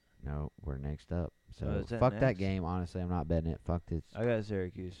yet? No, we're next up. So is that fuck that next? game. Honestly, I'm not betting it. Fuck this. I got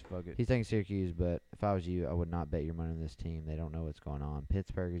Syracuse. Fuck it. He's taking Syracuse, but if I was you, I would not bet your money on this team. They don't know what's going on.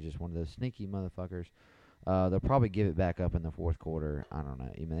 Pittsburgh is just one of those sneaky motherfuckers. They'll probably give it back up in the fourth quarter. I don't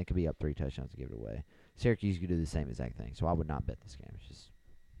know. I mean, they could be up 3 touchdowns to give it away. Syracuse could do the same exact thing. So I would not bet this game. It's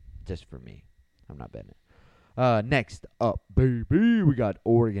just for me. I'm not betting it. Next up, baby, we got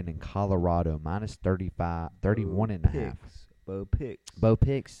Oregon and Colorado minus 31.5. Bo Picks. Bo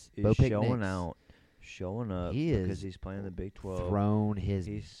Picks. is Bo Pick showing Nix out, showing up He because is he's playing the Big 12. thrown his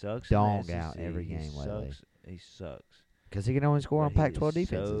He sucks. dong in the out SEC. every He game lately. He sucks. because he can only score on But he Pac-12 is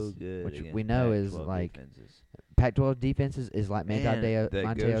defenses. So good which against we know is Pac-12 like defenses. Pac-12 defenses is like And Mateo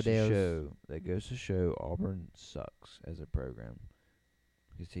that Deo's. goes to show Auburn sucks as a program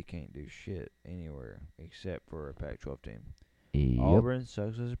because he can't do shit anywhere except for a Pac-12 team. Yep. Auburn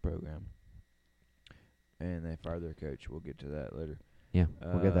sucks as a program, and they fired their coach. We'll get to that later. Yeah,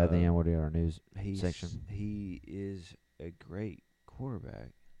 we'll get that at the end. We'll do our news section. He is a great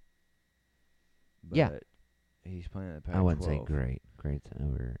quarterback. But Yeah. he's playing the Pac-12. I wouldn't say great. Great's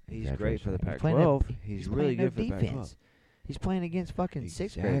over. He's great for the exaggeration. He's playing Pac-12. at- He's playing really no good for the defense. Pac-12. He's playing against fucking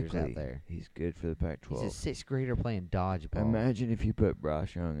sixth graders out there. He's good for the He's Pac-12. a sixth grader playing dodgeball. Imagine if you put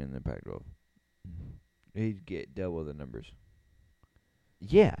Bryce Young in the Pac-12. He'd get double the numbers.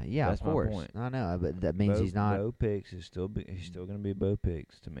 Yeah, That's of my course. point. I know, but that means he's not. Bo Picks is still he's still going to be Bo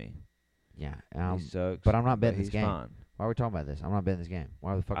Picks to me. Yeah, He sucks. but I'm not betting this he's game. fine. Why are we talking about this? I'm not betting this game.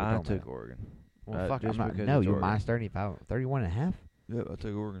 Why the fuck are we I talking took about it? Oregon. Well, fuck, I'm just not. because No, it's you're Oregon. minus 31.5. Yep, I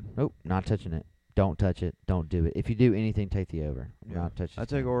took Oregon. Nope, not touching it. Don't touch it. Don't do it. If you do anything, take the over. I'm not touching I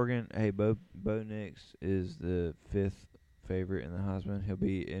took Oregon. Hey, Bo Nix is the 5th favorite in the Heisman. He'll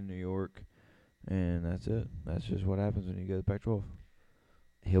be in New York, and that's it. That's just what happens when you go to the Pac-12.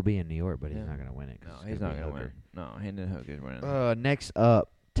 He'll be in New York, but he's Yeah. not going to win it. 'cause No, it's he's gonna not be going to Hooker. win. No, Hendon Hooker's winning. Next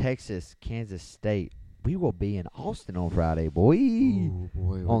up, Texas, Kansas State. We will be in Austin on Friday, boy. Ooh,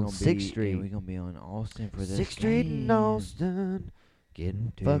 boy, on 6th Street. We're going to be on Austin for this 6th Street in game. Austin.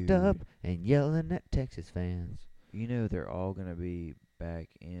 Getting fucked up Dude. and yelling at Texas fans. You know they're all going to be back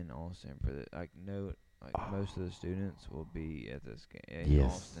in Austin for the most of the students will be at this game in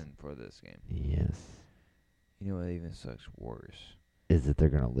Yes. Austin for this game. Yes. You know what even sucks worse? Is that they're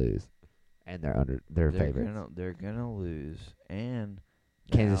going to lose. And they're favorites. They're gonna lose, and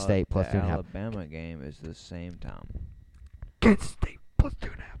the Kansas State plus the 2.5. Alabama game is the same time. Kansas State plus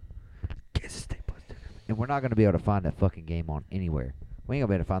 2.5. And we're not going to be able to find that fucking game on anywhere. We ain't going to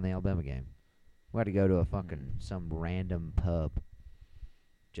be able to find the Alabama game. We got to go to a fucking some random pub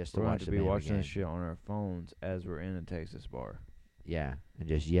just to We're going watch to the be Bama watching game. this shit on our phones as we're in a Texas bar. Yeah, and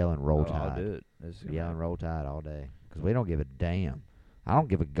just yelling Roll Tide. I'll do it. Yelling Roll Tide all day. Because we don't give a damn. I don't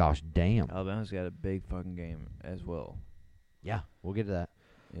give a gosh damn. Alabama's got a big fucking game as well. Yeah, we'll get to that.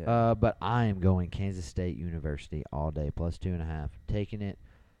 Yeah. But I am going Kansas State University all day, plus 2.5. Taking it.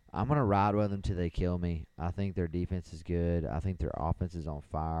 I'm going to ride with them till they kill me. I think their defense is good. I think their offense is on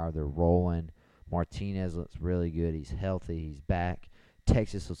fire. They're rolling. Martinez looks really good. He's healthy. He's back.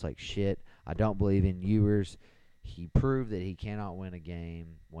 Texas looks like shit. I don't believe in Ewers. He proved that he cannot win a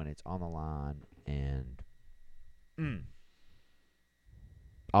game when it's on the line. And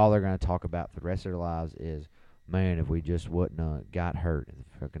all they're going to talk about for the rest of their lives is, man, if we just wouldn't got hurt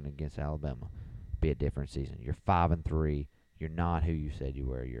fucking against Alabama, be a different season. You're 5-3. You're not who you said you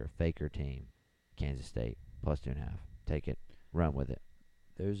were. You're a faker team. Kansas State, plus 2.5. Take it. Run with it.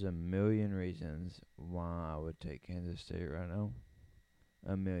 There's a million reasons why I would take Kansas State right now.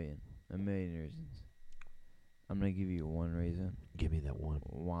 A million reasons. I'm going to give you one reason. Give me that one.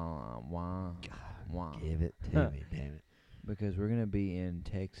 Why? Give it to me, damn it. Because we're going to be in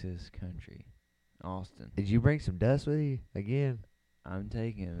Texas country. Austin. Did you bring some dust with you again? I'm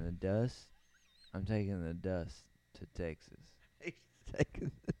taking the dust to Texas.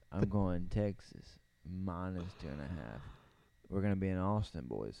 I'm going Texas minus 2.5. We're going to be in Austin,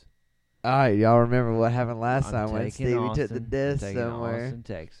 boys. All right, y'all remember what happened last I'm time when taking Stevie Austin, took the dust I'm taking somewhere? Austin,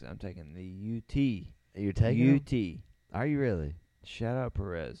 Texas. I'm taking the UT. You're taking UT. them? Are you really? Shout out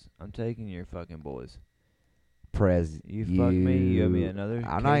Perez. I'm taking your fucking boys. Perez, You fuck me. You owe me another.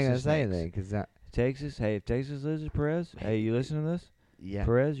 I'm not case going of to say snakes. anything because Texas. Hey, if Texas loses, Perez. Hey, you listen to this? yeah.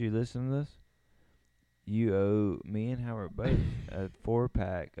 Perez, you listen to this? You owe me and Howard both a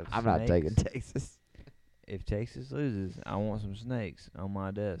 4-pack of I'm snakes. not taking Texas. If Texas loses, I want some snakes on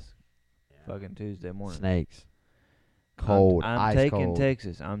my desk. Fucking Tuesday morning. Snakes. Cold. I'm ice taking cold.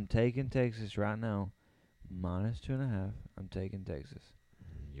 Texas. I'm taking Texas right now. Minus 2.5. I'm taking Texas.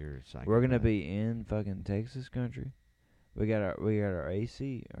 You're a psychopath. We're gonna be in fucking Texas country. We got our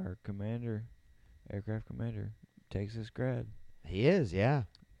AC, our commander, aircraft commander, Texas grad. He is, yeah.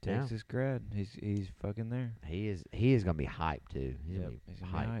 Texas grad. He's fucking there. He is gonna be hyped too. He's Yep, gonna be he's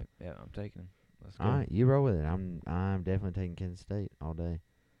gonna hyped. be hype. Yeah, I'm taking him. Let's go. All right, you roll with it. I'm definitely taking Kansas State all day.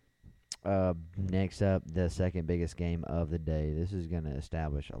 Next up, the second biggest game of the day. This is gonna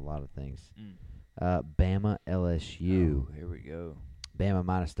establish a lot of things. Bama LSU. Oh, here we go. Bama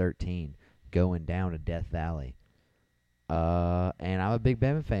minus 13, going down to Death Valley. And I'm a big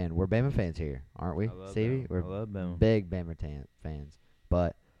Bama fan. We're Bama fans here, aren't we, I love Stevie? Bama. We're I love Bama. big Bama fans.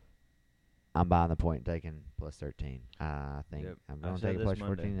 But I'm buying the point and taking plus 13. I think Yep. I'm I going to said take this plus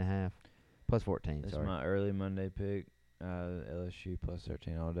Monday. 14.5. Plus 14, That's sorry. my early Monday pick. LSU plus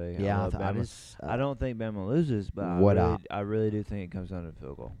 13 all day. Yeah, I love Bama. I don't think Bama loses, but I really do think it comes down to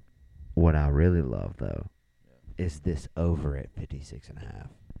field goal. What I really love, though, is this over at 56.5.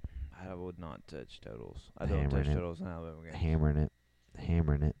 I would not touch totals. I don't Hammering touch it. totals in Alabama games.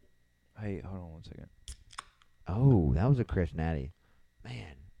 Hammering it. Hey, hold on one second. Oh, that was a crisp natty.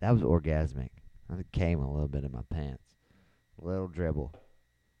 Man, that was orgasmic. It came a little bit in my pants. A little dribble.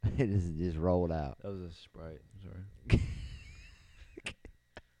 It just rolled out. That was a Sprite. I'm sorry.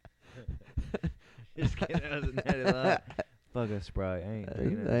 Just kidding. That was a natty light. Fuck a Sprite. I ain't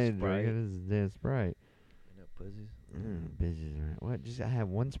drinking I a ain't Sprite. drinking this damn Sprite. No pussies. Bitches, right? What? Just I had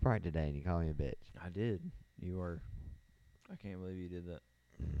one Sprite today, and you call me a bitch. I did. You were. I can't believe you did that.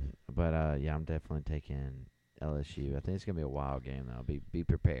 But yeah, I'm definitely taking LSU. I think it's gonna be a wild game though. Be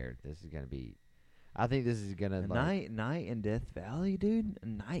prepared. This is gonna be. I think this is gonna Night in Death Valley, dude. A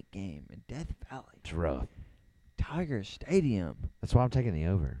night game in Death Valley. It's rough. Tiger Stadium. That's why I'm taking the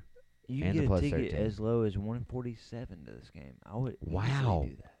over. You And can the get a plus ticket 13. as low as 147 to this game. I would Wow. easily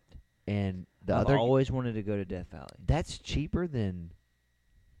do that. And the I've other always wanted to go to Death Valley. that's cheaper than.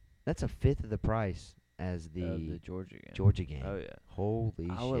 That's a fifth of the price as The Georgia game. Georgia game. Oh yeah. Holy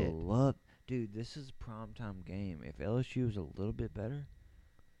I shit! would love, dude. This is a primetime game. If LSU was a little bit better,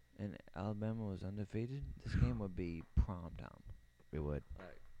 and Alabama was undefeated, this game would be primetime. It would.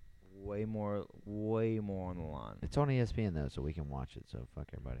 Like way more on the line. It's on ESPN though, so we can watch it. So fuck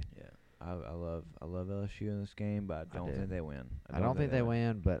everybody. Yeah. I love LSU in this game, but I don't do. think they win. I don't think they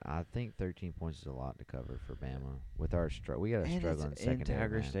win, but I think 13 points is a lot to cover for Bama. With our we got a And struggling it's in secondary.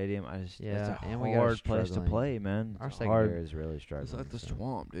 Tiger man. Stadium. It's a and we got a hard place to struggling- play, man. Our It's secondary hard. is really struggling. It's like the so.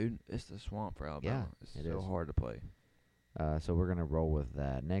 swamp, dude. It's the swamp for Alabama. It's it so is. hard to play. So we're gonna roll with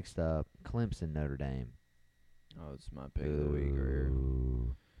that. Next up, Clemson, Notre Dame. Oh, it's my pick of the week right here.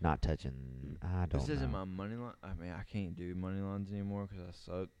 Ooh, not touching I don't This isn't know. my money line. I mean, I can't do money lines anymore because I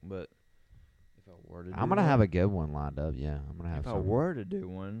suck. But if I were to do I'm gonna one, have a good one lined up. Yeah, I'm gonna have if I some. were to do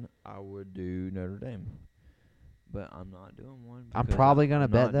one, I would do Notre Dame. But I'm not doing one. I'm because probably gonna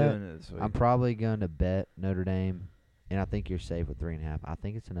I'm bet not that. doing it this week. I'm probably gonna bet Notre Dame, and I think you're safe with 3.5. I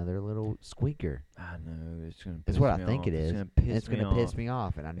think it's another little squeaker. I know it's gonna. It's piss what me I think off. it is. It's gonna piss It's me gonna off piss me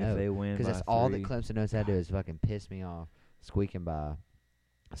off, and I if know they win because by that's all that 3. Clemson knows how to do is fucking piss me off, squeaking by.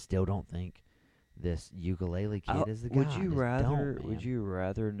 I still don't think this ukulele kid is the guy. Would you I just rather? don't, Would man. you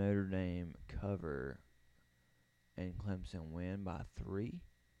rather Notre Dame cover and Clemson win by 3?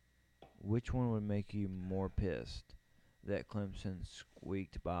 Which one would make you more pissed? That Clemson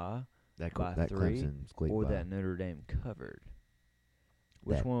squeaked by that by that 3, Clemson squeak or by. that Notre Dame covered?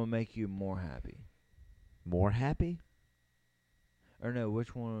 Which That- one would make you more happy? More happy? Or no,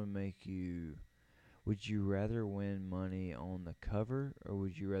 which one would make you? Would you rather win money on the cover, or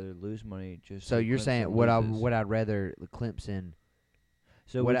would you rather lose money just? So you're Clemson saying loses? would I'd rather Clemson?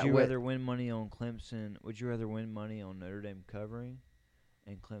 So what would I- you what- rather win money on Clemson? Would you rather win money on Notre Dame covering,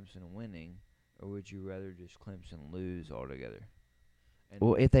 and Clemson winning, or would you rather just Clemson lose altogether? And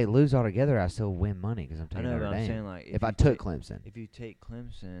Well, if they lose altogether, I still win money because I'm I taking know, Notre but I'm Dame. saying like if I you took ta- Clemson, if you take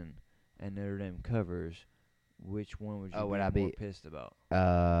Clemson and Notre Dame covers, which one would you Oh, be would I more be- pissed about?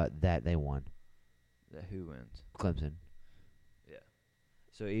 that they won. That who wins? Clemson. Yeah.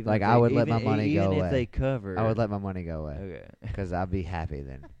 So even Like, if I they- would let my even- money even go if away. they cover, I would let my money go away Okay. because I'd be happy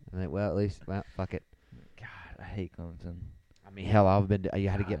then. I'm like, well, at least, fuck it. God, I hate Clemson. I mean, hell, I've been. You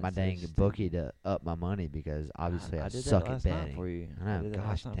had to get God, my it's so dang stupid. bookie to up my money because obviously I did suck that at last night betting. for you. I know. did that Gosh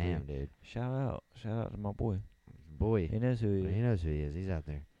last night for you. damn, dude. Shout out to my boy. Boy, He knows who he is. he knows who he is. He's out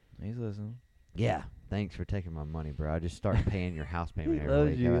there. He's listening. Yeah. Thanks for taking my money, bro. I just start paying your house payment He every loves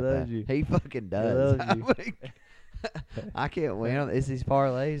week. you, How he about loves that? you. He fucking does. loves you. I can't win. It's these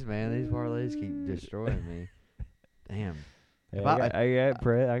parlays, man. These parlays keep destroying me. Damn. Hey, If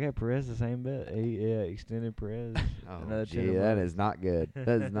I got Perez the same bet. Extended Perez. Oh, Another gee, 10 that bucks. is not good.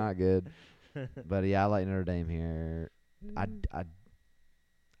 That is not good. But yeah, I like Notre Dame here.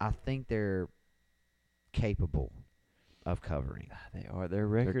 I think they're capable of covering. They are. Their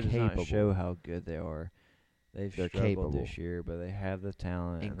record does capable. not show how good they are. They've They're struggled capable. this year, but they have the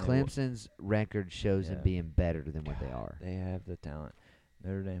talent. And they will- Clemson's record shows them Yeah. being better than what they are. They have the talent.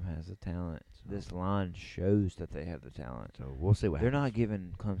 Notre Dame has the talent. So- This line shows that they have the talent. So we'll see what They're happens. not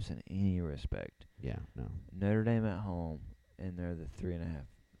giving Clemson any respect. Yeah, no. Notre Dame at home, and they're the 3.5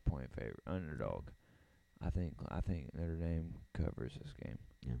 point favorite underdog. I think Notre Dame covers this game.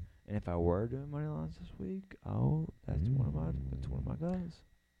 Yeah. And if I were doing money lines this week, that's one of my guys.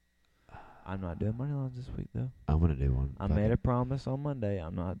 I'm not doing money lines this week though. I'm gonna do one. I Fuck made it. a promise on Monday.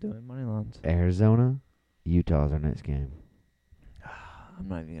 I'm not doing money lines. Arizona, Utah's our next game. I'm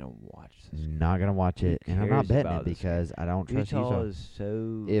not even gonna watch this. Game. Not gonna watch it, and I'm not cares betting about it this because I don't trust Utah Utah. is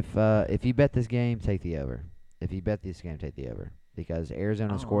so. If you bet this game, take the over. If you bet this game, take the over because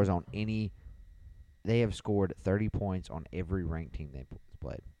Arizona scores on any. They have scored 30 points on every ranked team they've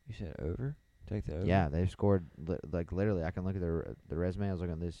played. You said over? Take the over. Yeah, they've scored like literally. I can look at the resume. I was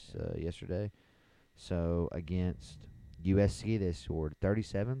looking at this yesterday. So against USC, they scored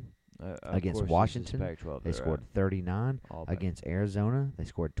 37. Of Against course, Washington, this is Pac-12, They they're scored 39. all Pac- Against Arizona, they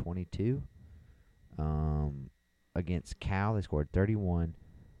scored 22. Against Cal, they scored 31.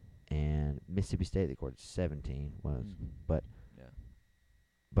 And Mississippi State, they scored 17. But yeah.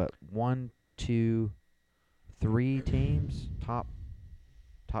 but 1, 2, 3 teams, top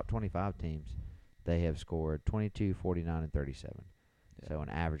 25 teams, they have scored 22, 49, and 37. Yeah. So an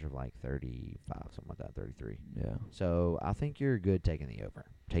average of like 35, something like that, 33. Yeah. So I think you're good taking the over.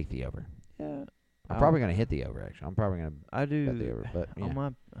 Take the over. Yeah. I'm probably going to hit the over, actually. I'm probably going to I do bet the over. But yeah.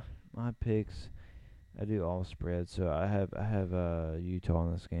 on my picks. I do all spreads, so I have Utah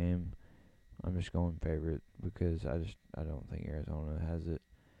in this game. I'm just going favorite because I don't think Arizona has it.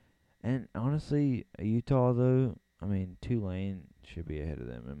 And honestly, Utah though, I mean Tulane should be ahead of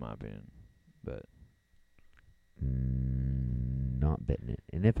them in my opinion. But not betting it.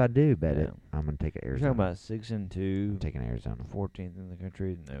 And if I do bet Yeah. it, I'm going to take you're Arizona. talking about 6-2, I'm taking Arizona. 14th in the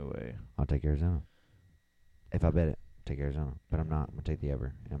country. No way. I'll take Arizona. If I bet it, take Arizona. But I'm not. I'm going to take the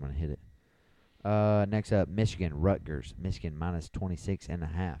over, and I'm going to hit it. Next up, Michigan, Rutgers. Michigan minus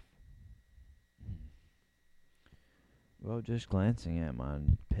 26.5. Well, just glancing at my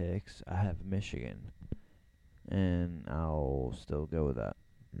picks, I have Michigan, and I'll still go with that.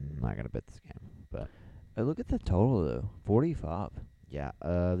 I'm not going to bet this game. But, Look at the total though, 45. yeah,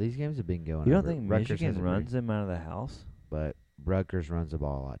 these games have been going You don't over. think Rutgers Michigan hasn't runs them out of the house? but Rutgers runs the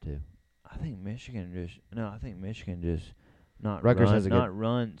ball a lot, too. I think Michigan just Not Rutgers run, has a good. not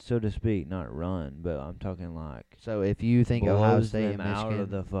run, so to speak, not run, but I'm talking like So if you think Ohio blows State them and out Michigan, of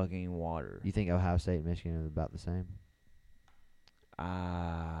the fucking water. you think Ohio State and Michigan are about the same?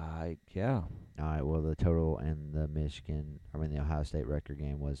 Yeah. All right. Well, the total in the the Ohio State record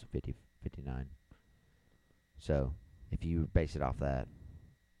game was 59. So if you base it off that,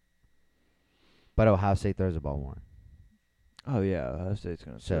 but Ohio State throws the ball more. Oh yeah, Ohio State's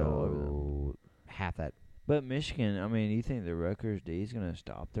gonna throw all over them. So half that. But Michigan, I mean, you think the Rutgers D is gonna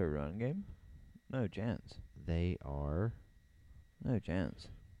stop their run game? No chance. They are. No chance.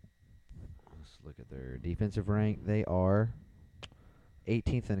 Let's look at their defensive rank. They are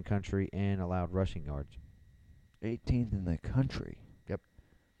 18th in the country in allowed rushing yards. 18th in the country.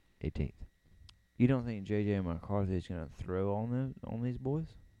 18th. You don't think J.J. McCarthy is gonna throw on these boys?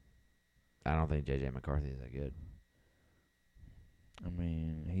 I don't think J.J. McCarthy is that good. I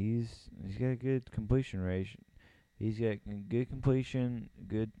mean, he's got a good completion rate. He's got good completion.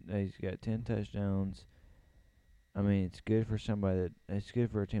 He's got 10 touchdowns. I mean, it's good for it's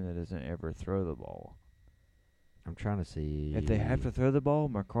good for a team that doesn't ever throw the ball. I'm trying to see. If they have to throw the ball,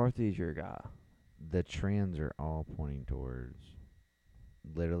 McCarthy's your guy. The trends are all pointing towards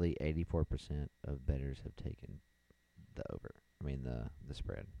literally 84% of bettors have taken the over. I mean the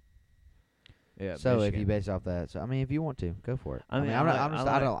spread. Yeah. So Michigan. if you base off that, so I mean if you want to, go for it. I mean, I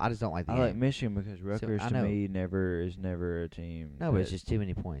just don't like the I game. like Michigan because Rutgers I to know. me is never a team. No, but it's just too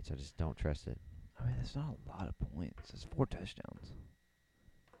many points. I just don't trust it. I mean, that's not a lot of points. It's 4 touchdowns.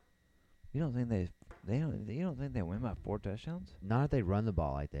 You don't think you don't think they win by 4 touchdowns? Not if they run the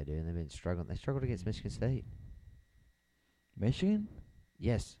ball like they do, and they've been struggling. They struggled against Michigan State. Michigan?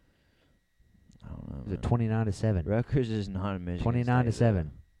 Yes, I don't know. it was man. 29-7. Rutgers is not a Michigan 29-7. State.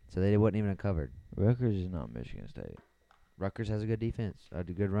 So they wasn't even uncovered. Rutgers is not Michigan State. Rutgers has a good defense, a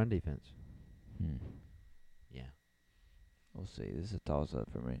good run defense. Yeah. We'll see. This is a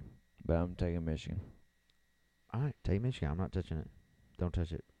toss-up for me. But I'm taking Michigan. All right, take Michigan. I'm not touching it. Don't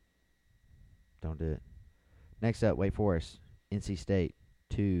touch it. Don't do it. Next up, Wake Forest, NC State.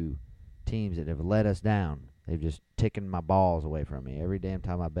 2 teams that have let us down. They've just taken my balls away from me every damn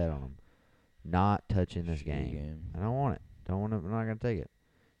time I bet on them. Not touching this game. I don't want it. I'm not going to take it.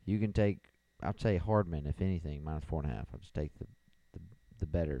 You can take, I'd say Hardman, if anything, -4.5. I'll just take the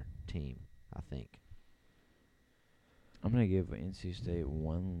better team, I think. I'm going to give NC State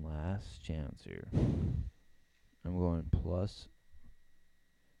one last chance here. I'm going plus.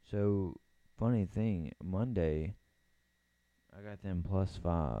 So, funny thing, Monday, I got them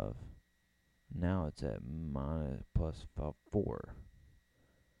 +5. Now it's at +4.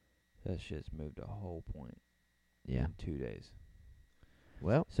 That shit's moved a whole point Yeah. in 2 days.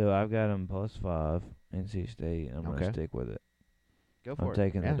 Well, So I've got them +5, NC State, and I'm going to stick with it. go for I'm it.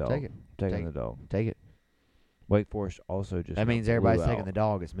 taking the dog. Take it. Taking the dog. Take it. Wake Forest also just That got means everybody's blew taking out. the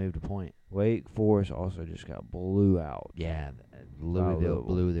dog. It's moved a point. Wake Forest also just got blew out. Yeah. Louisville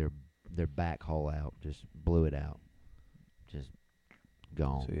Louisville. blew their back hole out. Just blew it out. Just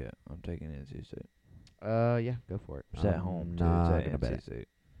gone. So, yeah, I'm taking NC State. Yeah, go for it. It's at home, too. Not It's gonna at bet NC it.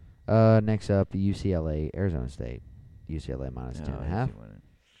 State. Next up, UCLA, Arizona State. UCLA -10.5. easy winning.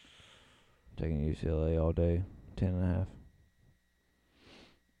 Taking UCLA all day, 10.5.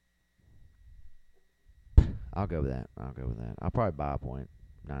 I'll go with that. I'll probably buy a point,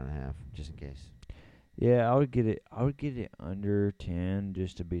 9.5, just in case. Yeah, I would get it under 10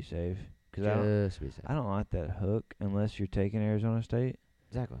 just to be safe. Cause Just to be safe. I don't like that hook unless you're taking Arizona State.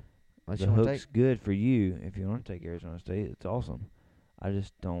 Exactly. Unless The you want to hook's take. good for you if you want to take Arizona State. It's awesome. I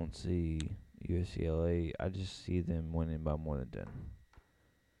just don't see UCLA. I just see them winning by more than 10.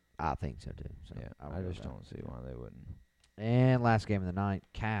 I think so too. So Yeah, I'll I go with just that. don't see why they wouldn't. And last game of the night,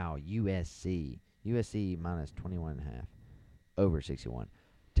 Cal USC. USC -21.5, over 61.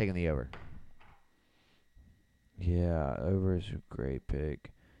 Taking the over. Yeah, over is a great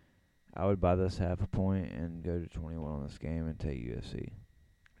pick. I would buy this half a point and go to 21 on this game and take USC.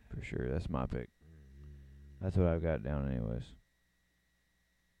 For sure. That's my pick. That's what I've got down anyways.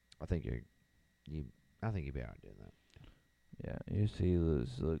 I think you'd be alright doing that. Yeah, USC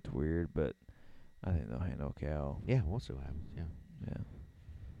looked weird, but I think they'll handle Cal. Yeah, we'll see what happens. Yeah. Yeah.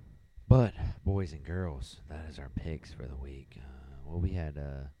 But boys and girls, that is our picks for the week. We had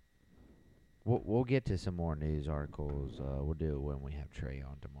we'll get to some more news articles. We'll do it when we have Trey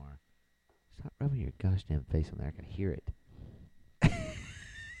on tomorrow. Stop rubbing your gosh damn face on there. I can hear it.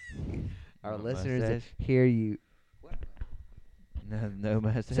 Our My listeners that mustache? hear you. No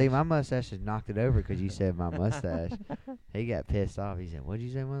mustache. See, my mustache has knocked it over because you said my mustache. He got pissed off. He said, "What'd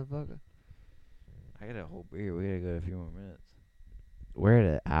you say, motherfucker?" I got a whole beer. We gotta go a few more minutes. We're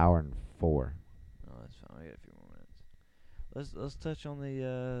at 1 hour and 4. Oh, that's fine. We got a few more minutes. Let's touch on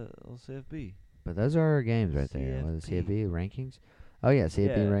the CFB. But those are our games right there. What, the CFP. CFB rankings? Oh yeah, CFB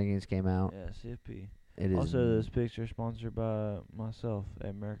Yeah. rankings came out. Yeah, CFP. It is Also, those picks are sponsored by myself at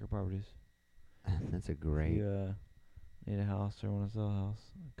America Properties. that's a If great. you need a house or want to sell a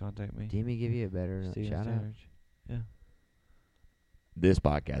house, contact me. Did me give you a better Steven shout out? Standridge. Yeah. This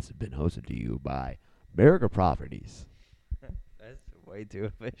podcast has been hosted to you by America Properties. That's way too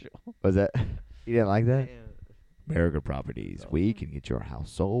official. Was that? You didn't like that? Damn. America Properties. We can get your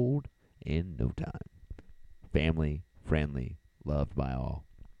house sold in no time. Family, friendly, loved by all.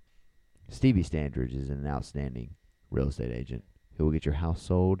 Stevie Standridge is an outstanding real estate agent who will get your house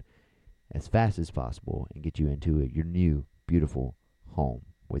sold as fast as possible and get you into your new, beautiful home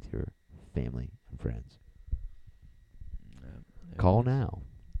with your family and friends. Call now.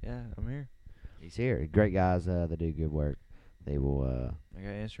 Yeah, I'm here. He's here. Great guys that do good work. They will. I got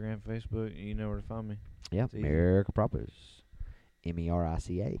Instagram, Facebook. You know where to find me. Yep. It's easy. America Properties.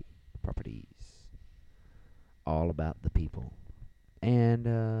 MERICA Properties. All about the people. And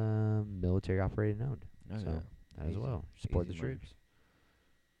military operated and owned. Okay. So that as Easy. well. Support the Easy money. troops.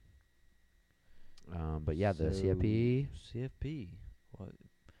 But yeah, the So, CFP. CFP. What?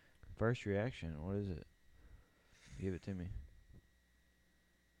 First reaction. What is it? Give it to me.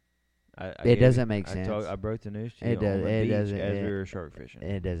 It doesn't make sense. I broke the news to you It does. on the It beach doesn't. as It, we were shark fishing.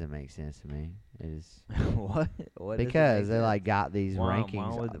 it doesn't make sense to me. It is What? What? doesn't because make they sense? like got these Why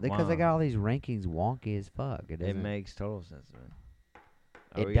rankings would- because they why? got all these rankings wonky as fuck. It It doesn't. makes total sense to me.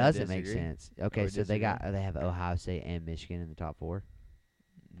 Are It we gonna doesn't make disagree? sense. Okay, we so they have Ohio State and Michigan in the top 4.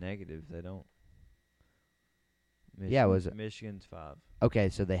 Negative. They don't. Yeah, was it- Michigan's 5. Okay,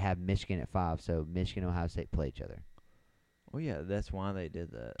 so they have Michigan at 5. So Michigan and Ohio State play each other. Well, yeah, that's why they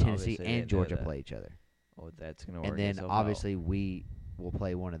did that. Tennessee Obviously, they and didn't know Georgia that. play each other. Oh, that's gonna work. And then itself obviously we will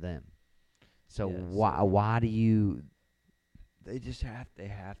play one of them. So Yeah, why do you? They just have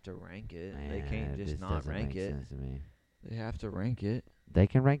to rank it. They Man, can't it just not doesn't rank make it. sense to me. They have to rank it. They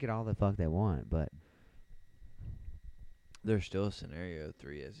can rank it all the fuck they want, but There's still a scenario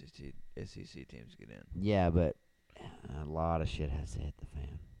 3 SEC teams get in. yeah, but a lot of shit has to hit the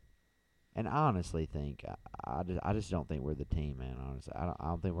fan. And I honestly think I just don't think we're the team, man. Honestly, I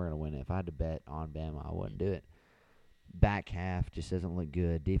don't think we're gonna win it. If I had to bet on Bama, I wouldn't do it. Back half just doesn't look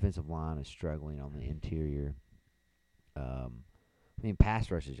good. Defensive line is struggling on the interior. I mean,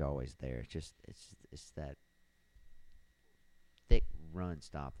 pass rush is always there. It's just it's that thick run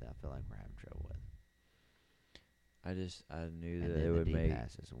stop that I feel like we're having trouble with. I knew And that then it the would deep make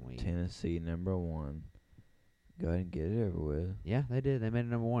passes when we. Tennessee number 1. Go ahead and get it over with. Yeah, they did. They made it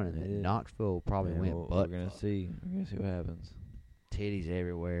number 1, and They then did. Knoxville probably And went we're butt gonna fuck. see. We're gonna see what happens. Titties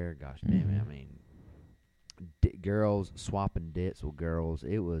everywhere. Gosh damn it! I Mhm. mean, girls swapping dips with girls.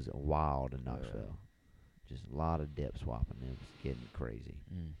 It was wild in Knoxville. Just a lot of dip swapping. It was getting crazy.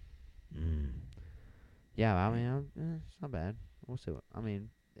 Yeah, I mean, it's not bad. We'll see. I mean,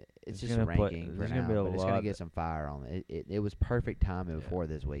 it's It's just a gonna play- ranking for there's now, gonna be a but it's gonna lot get some fire on it. It was perfect timing Yeah. before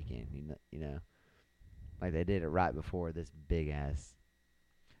this weekend. You know, like they did it right before this big ass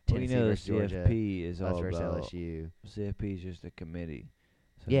Well, you Tennessee know, the versus Georgia, CFP is us all versus about. LSU. CFP is just a committee.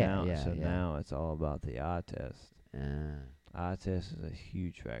 So Yeah, now, yeah, yeah. now it's all about the eye test. Uh, Eye test is a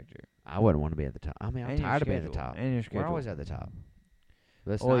huge factor. I wouldn't want to be at the top. I mean, I'm And your tired of being at the schedule. top. And your schedule. We're always at the top.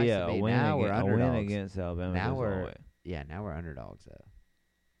 But it's Oh nice yeah, to be. a win, Now we're a win underdogs. against Alabama. Now goes all the we're- way. Yeah, now we're underdogs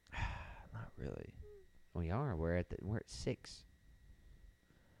though. Not really. We are. We're at 6.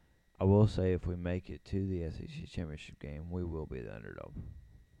 I will say if we make it to the SEC championship game, we will be the underdog.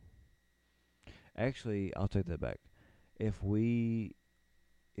 Actually, I'll take that back. If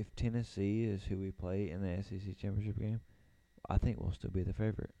Tennessee is who we play in the SEC championship game, I think we'll still be the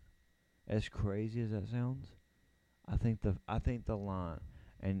favorite. As crazy as that sounds, I think the line,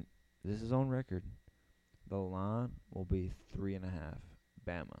 and this is on record, the line will be 3.5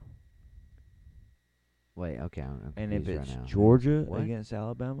 Bama. Wait, okay. I'm And if confused it's right now. Georgia What? against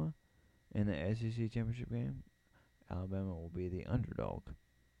Alabama in the SEC championship game, Alabama will be the underdog.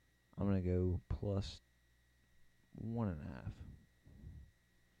 I'm gonna go plus 1.5.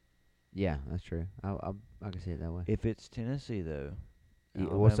 Yeah, that's true. I can see it that way. If it's Tennessee though,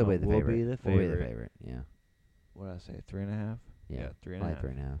 We'll still be the will favorite. be the We'll favorite. be the favorite. Yeah. What did I say? 3.5. Yeah. 3.5.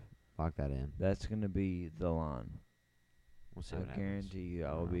 3.5. Lock that in. That's gonna be the line. We'll see I what happens. guarantee you,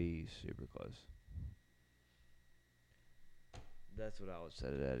 I will Uh-huh. be super close. That's what I would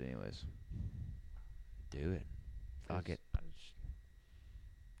set it at, anyways. Do it. Fuck it.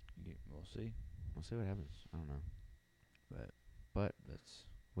 We'll see. We'll see what happens. I don't know. But That's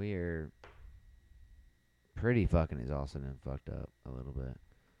we are pretty fucking exhausted and fucked up a little bit.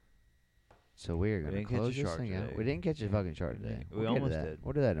 So we are We gonna didn't catch a close this shark thing out. today. We didn't catch a fucking shark We today. didn't. We We'll get to almost that. did.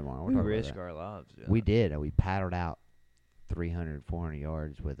 We'll do that tomorrow. We We'll talk risk about our lives. that. We did. We paddled out 300, 400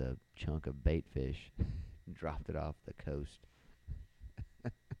 yards with a chunk of bait fish and dropped it off the coast.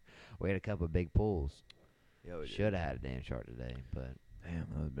 We had a couple of big pulls. Yeah, we Should have had a damn shark today, but Damn,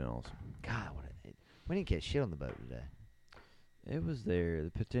 that would have been awesome. God, we didn't catch shit on the boat today. It was there. The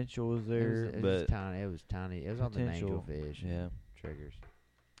potential was It there, was but tiny. It was tiny. It was on the potential, angelfish. yeah, Triggers.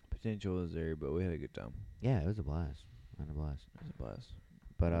 potential was there, but we had a good time. Yeah, it was a blast. I had a blast. It was a blast.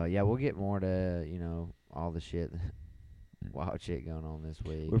 But yeah, we'll get more to all the shit, wild shit going on this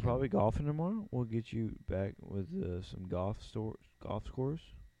week. We're probably golfing tomorrow. We'll get you back with some golf scores.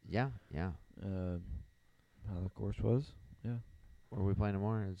 Yeah. How the course was. Yeah. Where are we playing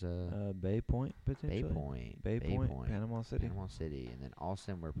tomorrow? It's Bay Point potentially. Bay Point, Panama City. Panama City, and then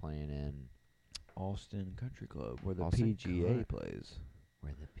Austin. We're playing in Austin Country Club, where the Austin PGA plays.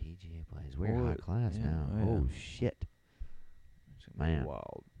 where the PGA plays. We're high class yeah, now. oh, yeah. Oh shit! It's gonna be Man.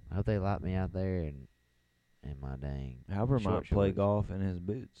 wild. I hope they lock me out there and my dang. Albert short might play shorts. golf in his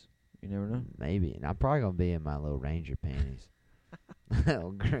boots. You never know. Maybe, and I'm probably gonna be in my little Ranger panties,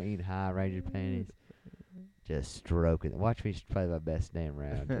 little green high Ranger panties, just stroking. Watch me play my best damn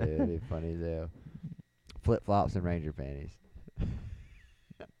round, dude. It'd be funny as hell. Flip flops and Ranger panties.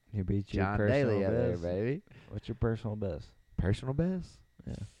 He beat your John personal Daly out there, best. baby. What's your personal best? Personal best?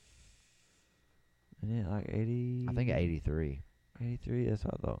 Yeah. Isn't it like 80? I think 83. 83. That's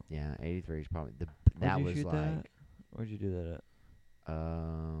what I thought. Yeah, 83 is probably the. Where'd That you was shoot like that? Where'd you do that at?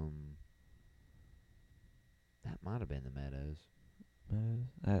 that might have been the Meadows.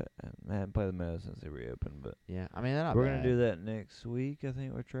 Meadows? I haven't played the Meadows since they reopened, but Yeah, I mean they're not we're bad. gonna do that next week. I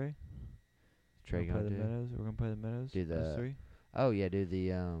think with Trey. Trey We're gonna play do. the Meadows. We're gonna play the Meadows. Do us the three. Oh yeah, do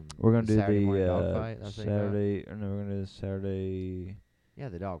the We're gonna do Saturday morning the dogfight. That's what you got? Saturday. Or no, we're gonna do the Saturday Yeah,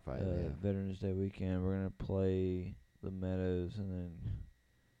 the dogfight. Yeah. Veterans Day weekend. We're gonna play the Meadows and then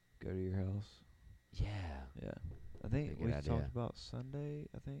go to your house. Yeah. Yeah, I think Good we idea. talked about Sunday.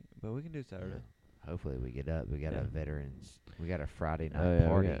 I think, but we can do Saturday. Yeah. Hopefully we get up. We got Yeah. a veterans. We got a Friday night Oh yeah,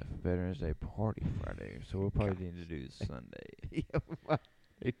 party. we got Veterans Day party Friday, so we'll probably need to do Sunday. Yeah, we might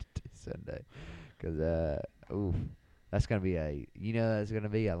need to do Sunday, 'cause oof, that's gonna be that's gonna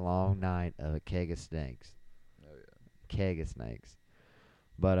be a long night of a keg of snakes. Oh yeah. Keg of snakes.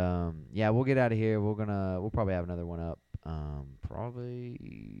 But yeah, we'll get out of here. We'll probably have another one up probably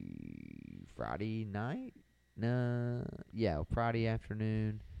Friday night. Yeah, Friday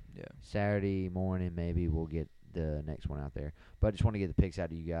afternoon. Yeah. Saturday morning maybe we'll get the next one out there. But I just want to get the picks out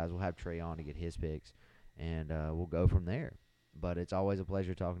to you guys. We'll have Trey on to get his picks, and we'll go from there. But it's always a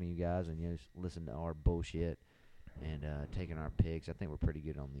pleasure talking to you guys and just listen to our bullshit and taking our picks. I think we're pretty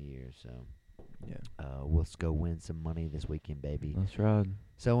good on the year, so Yeah. let's go win some money this weekend, baby. That's right.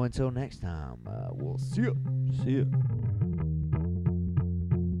 So until next time, we'll see ya. See ya.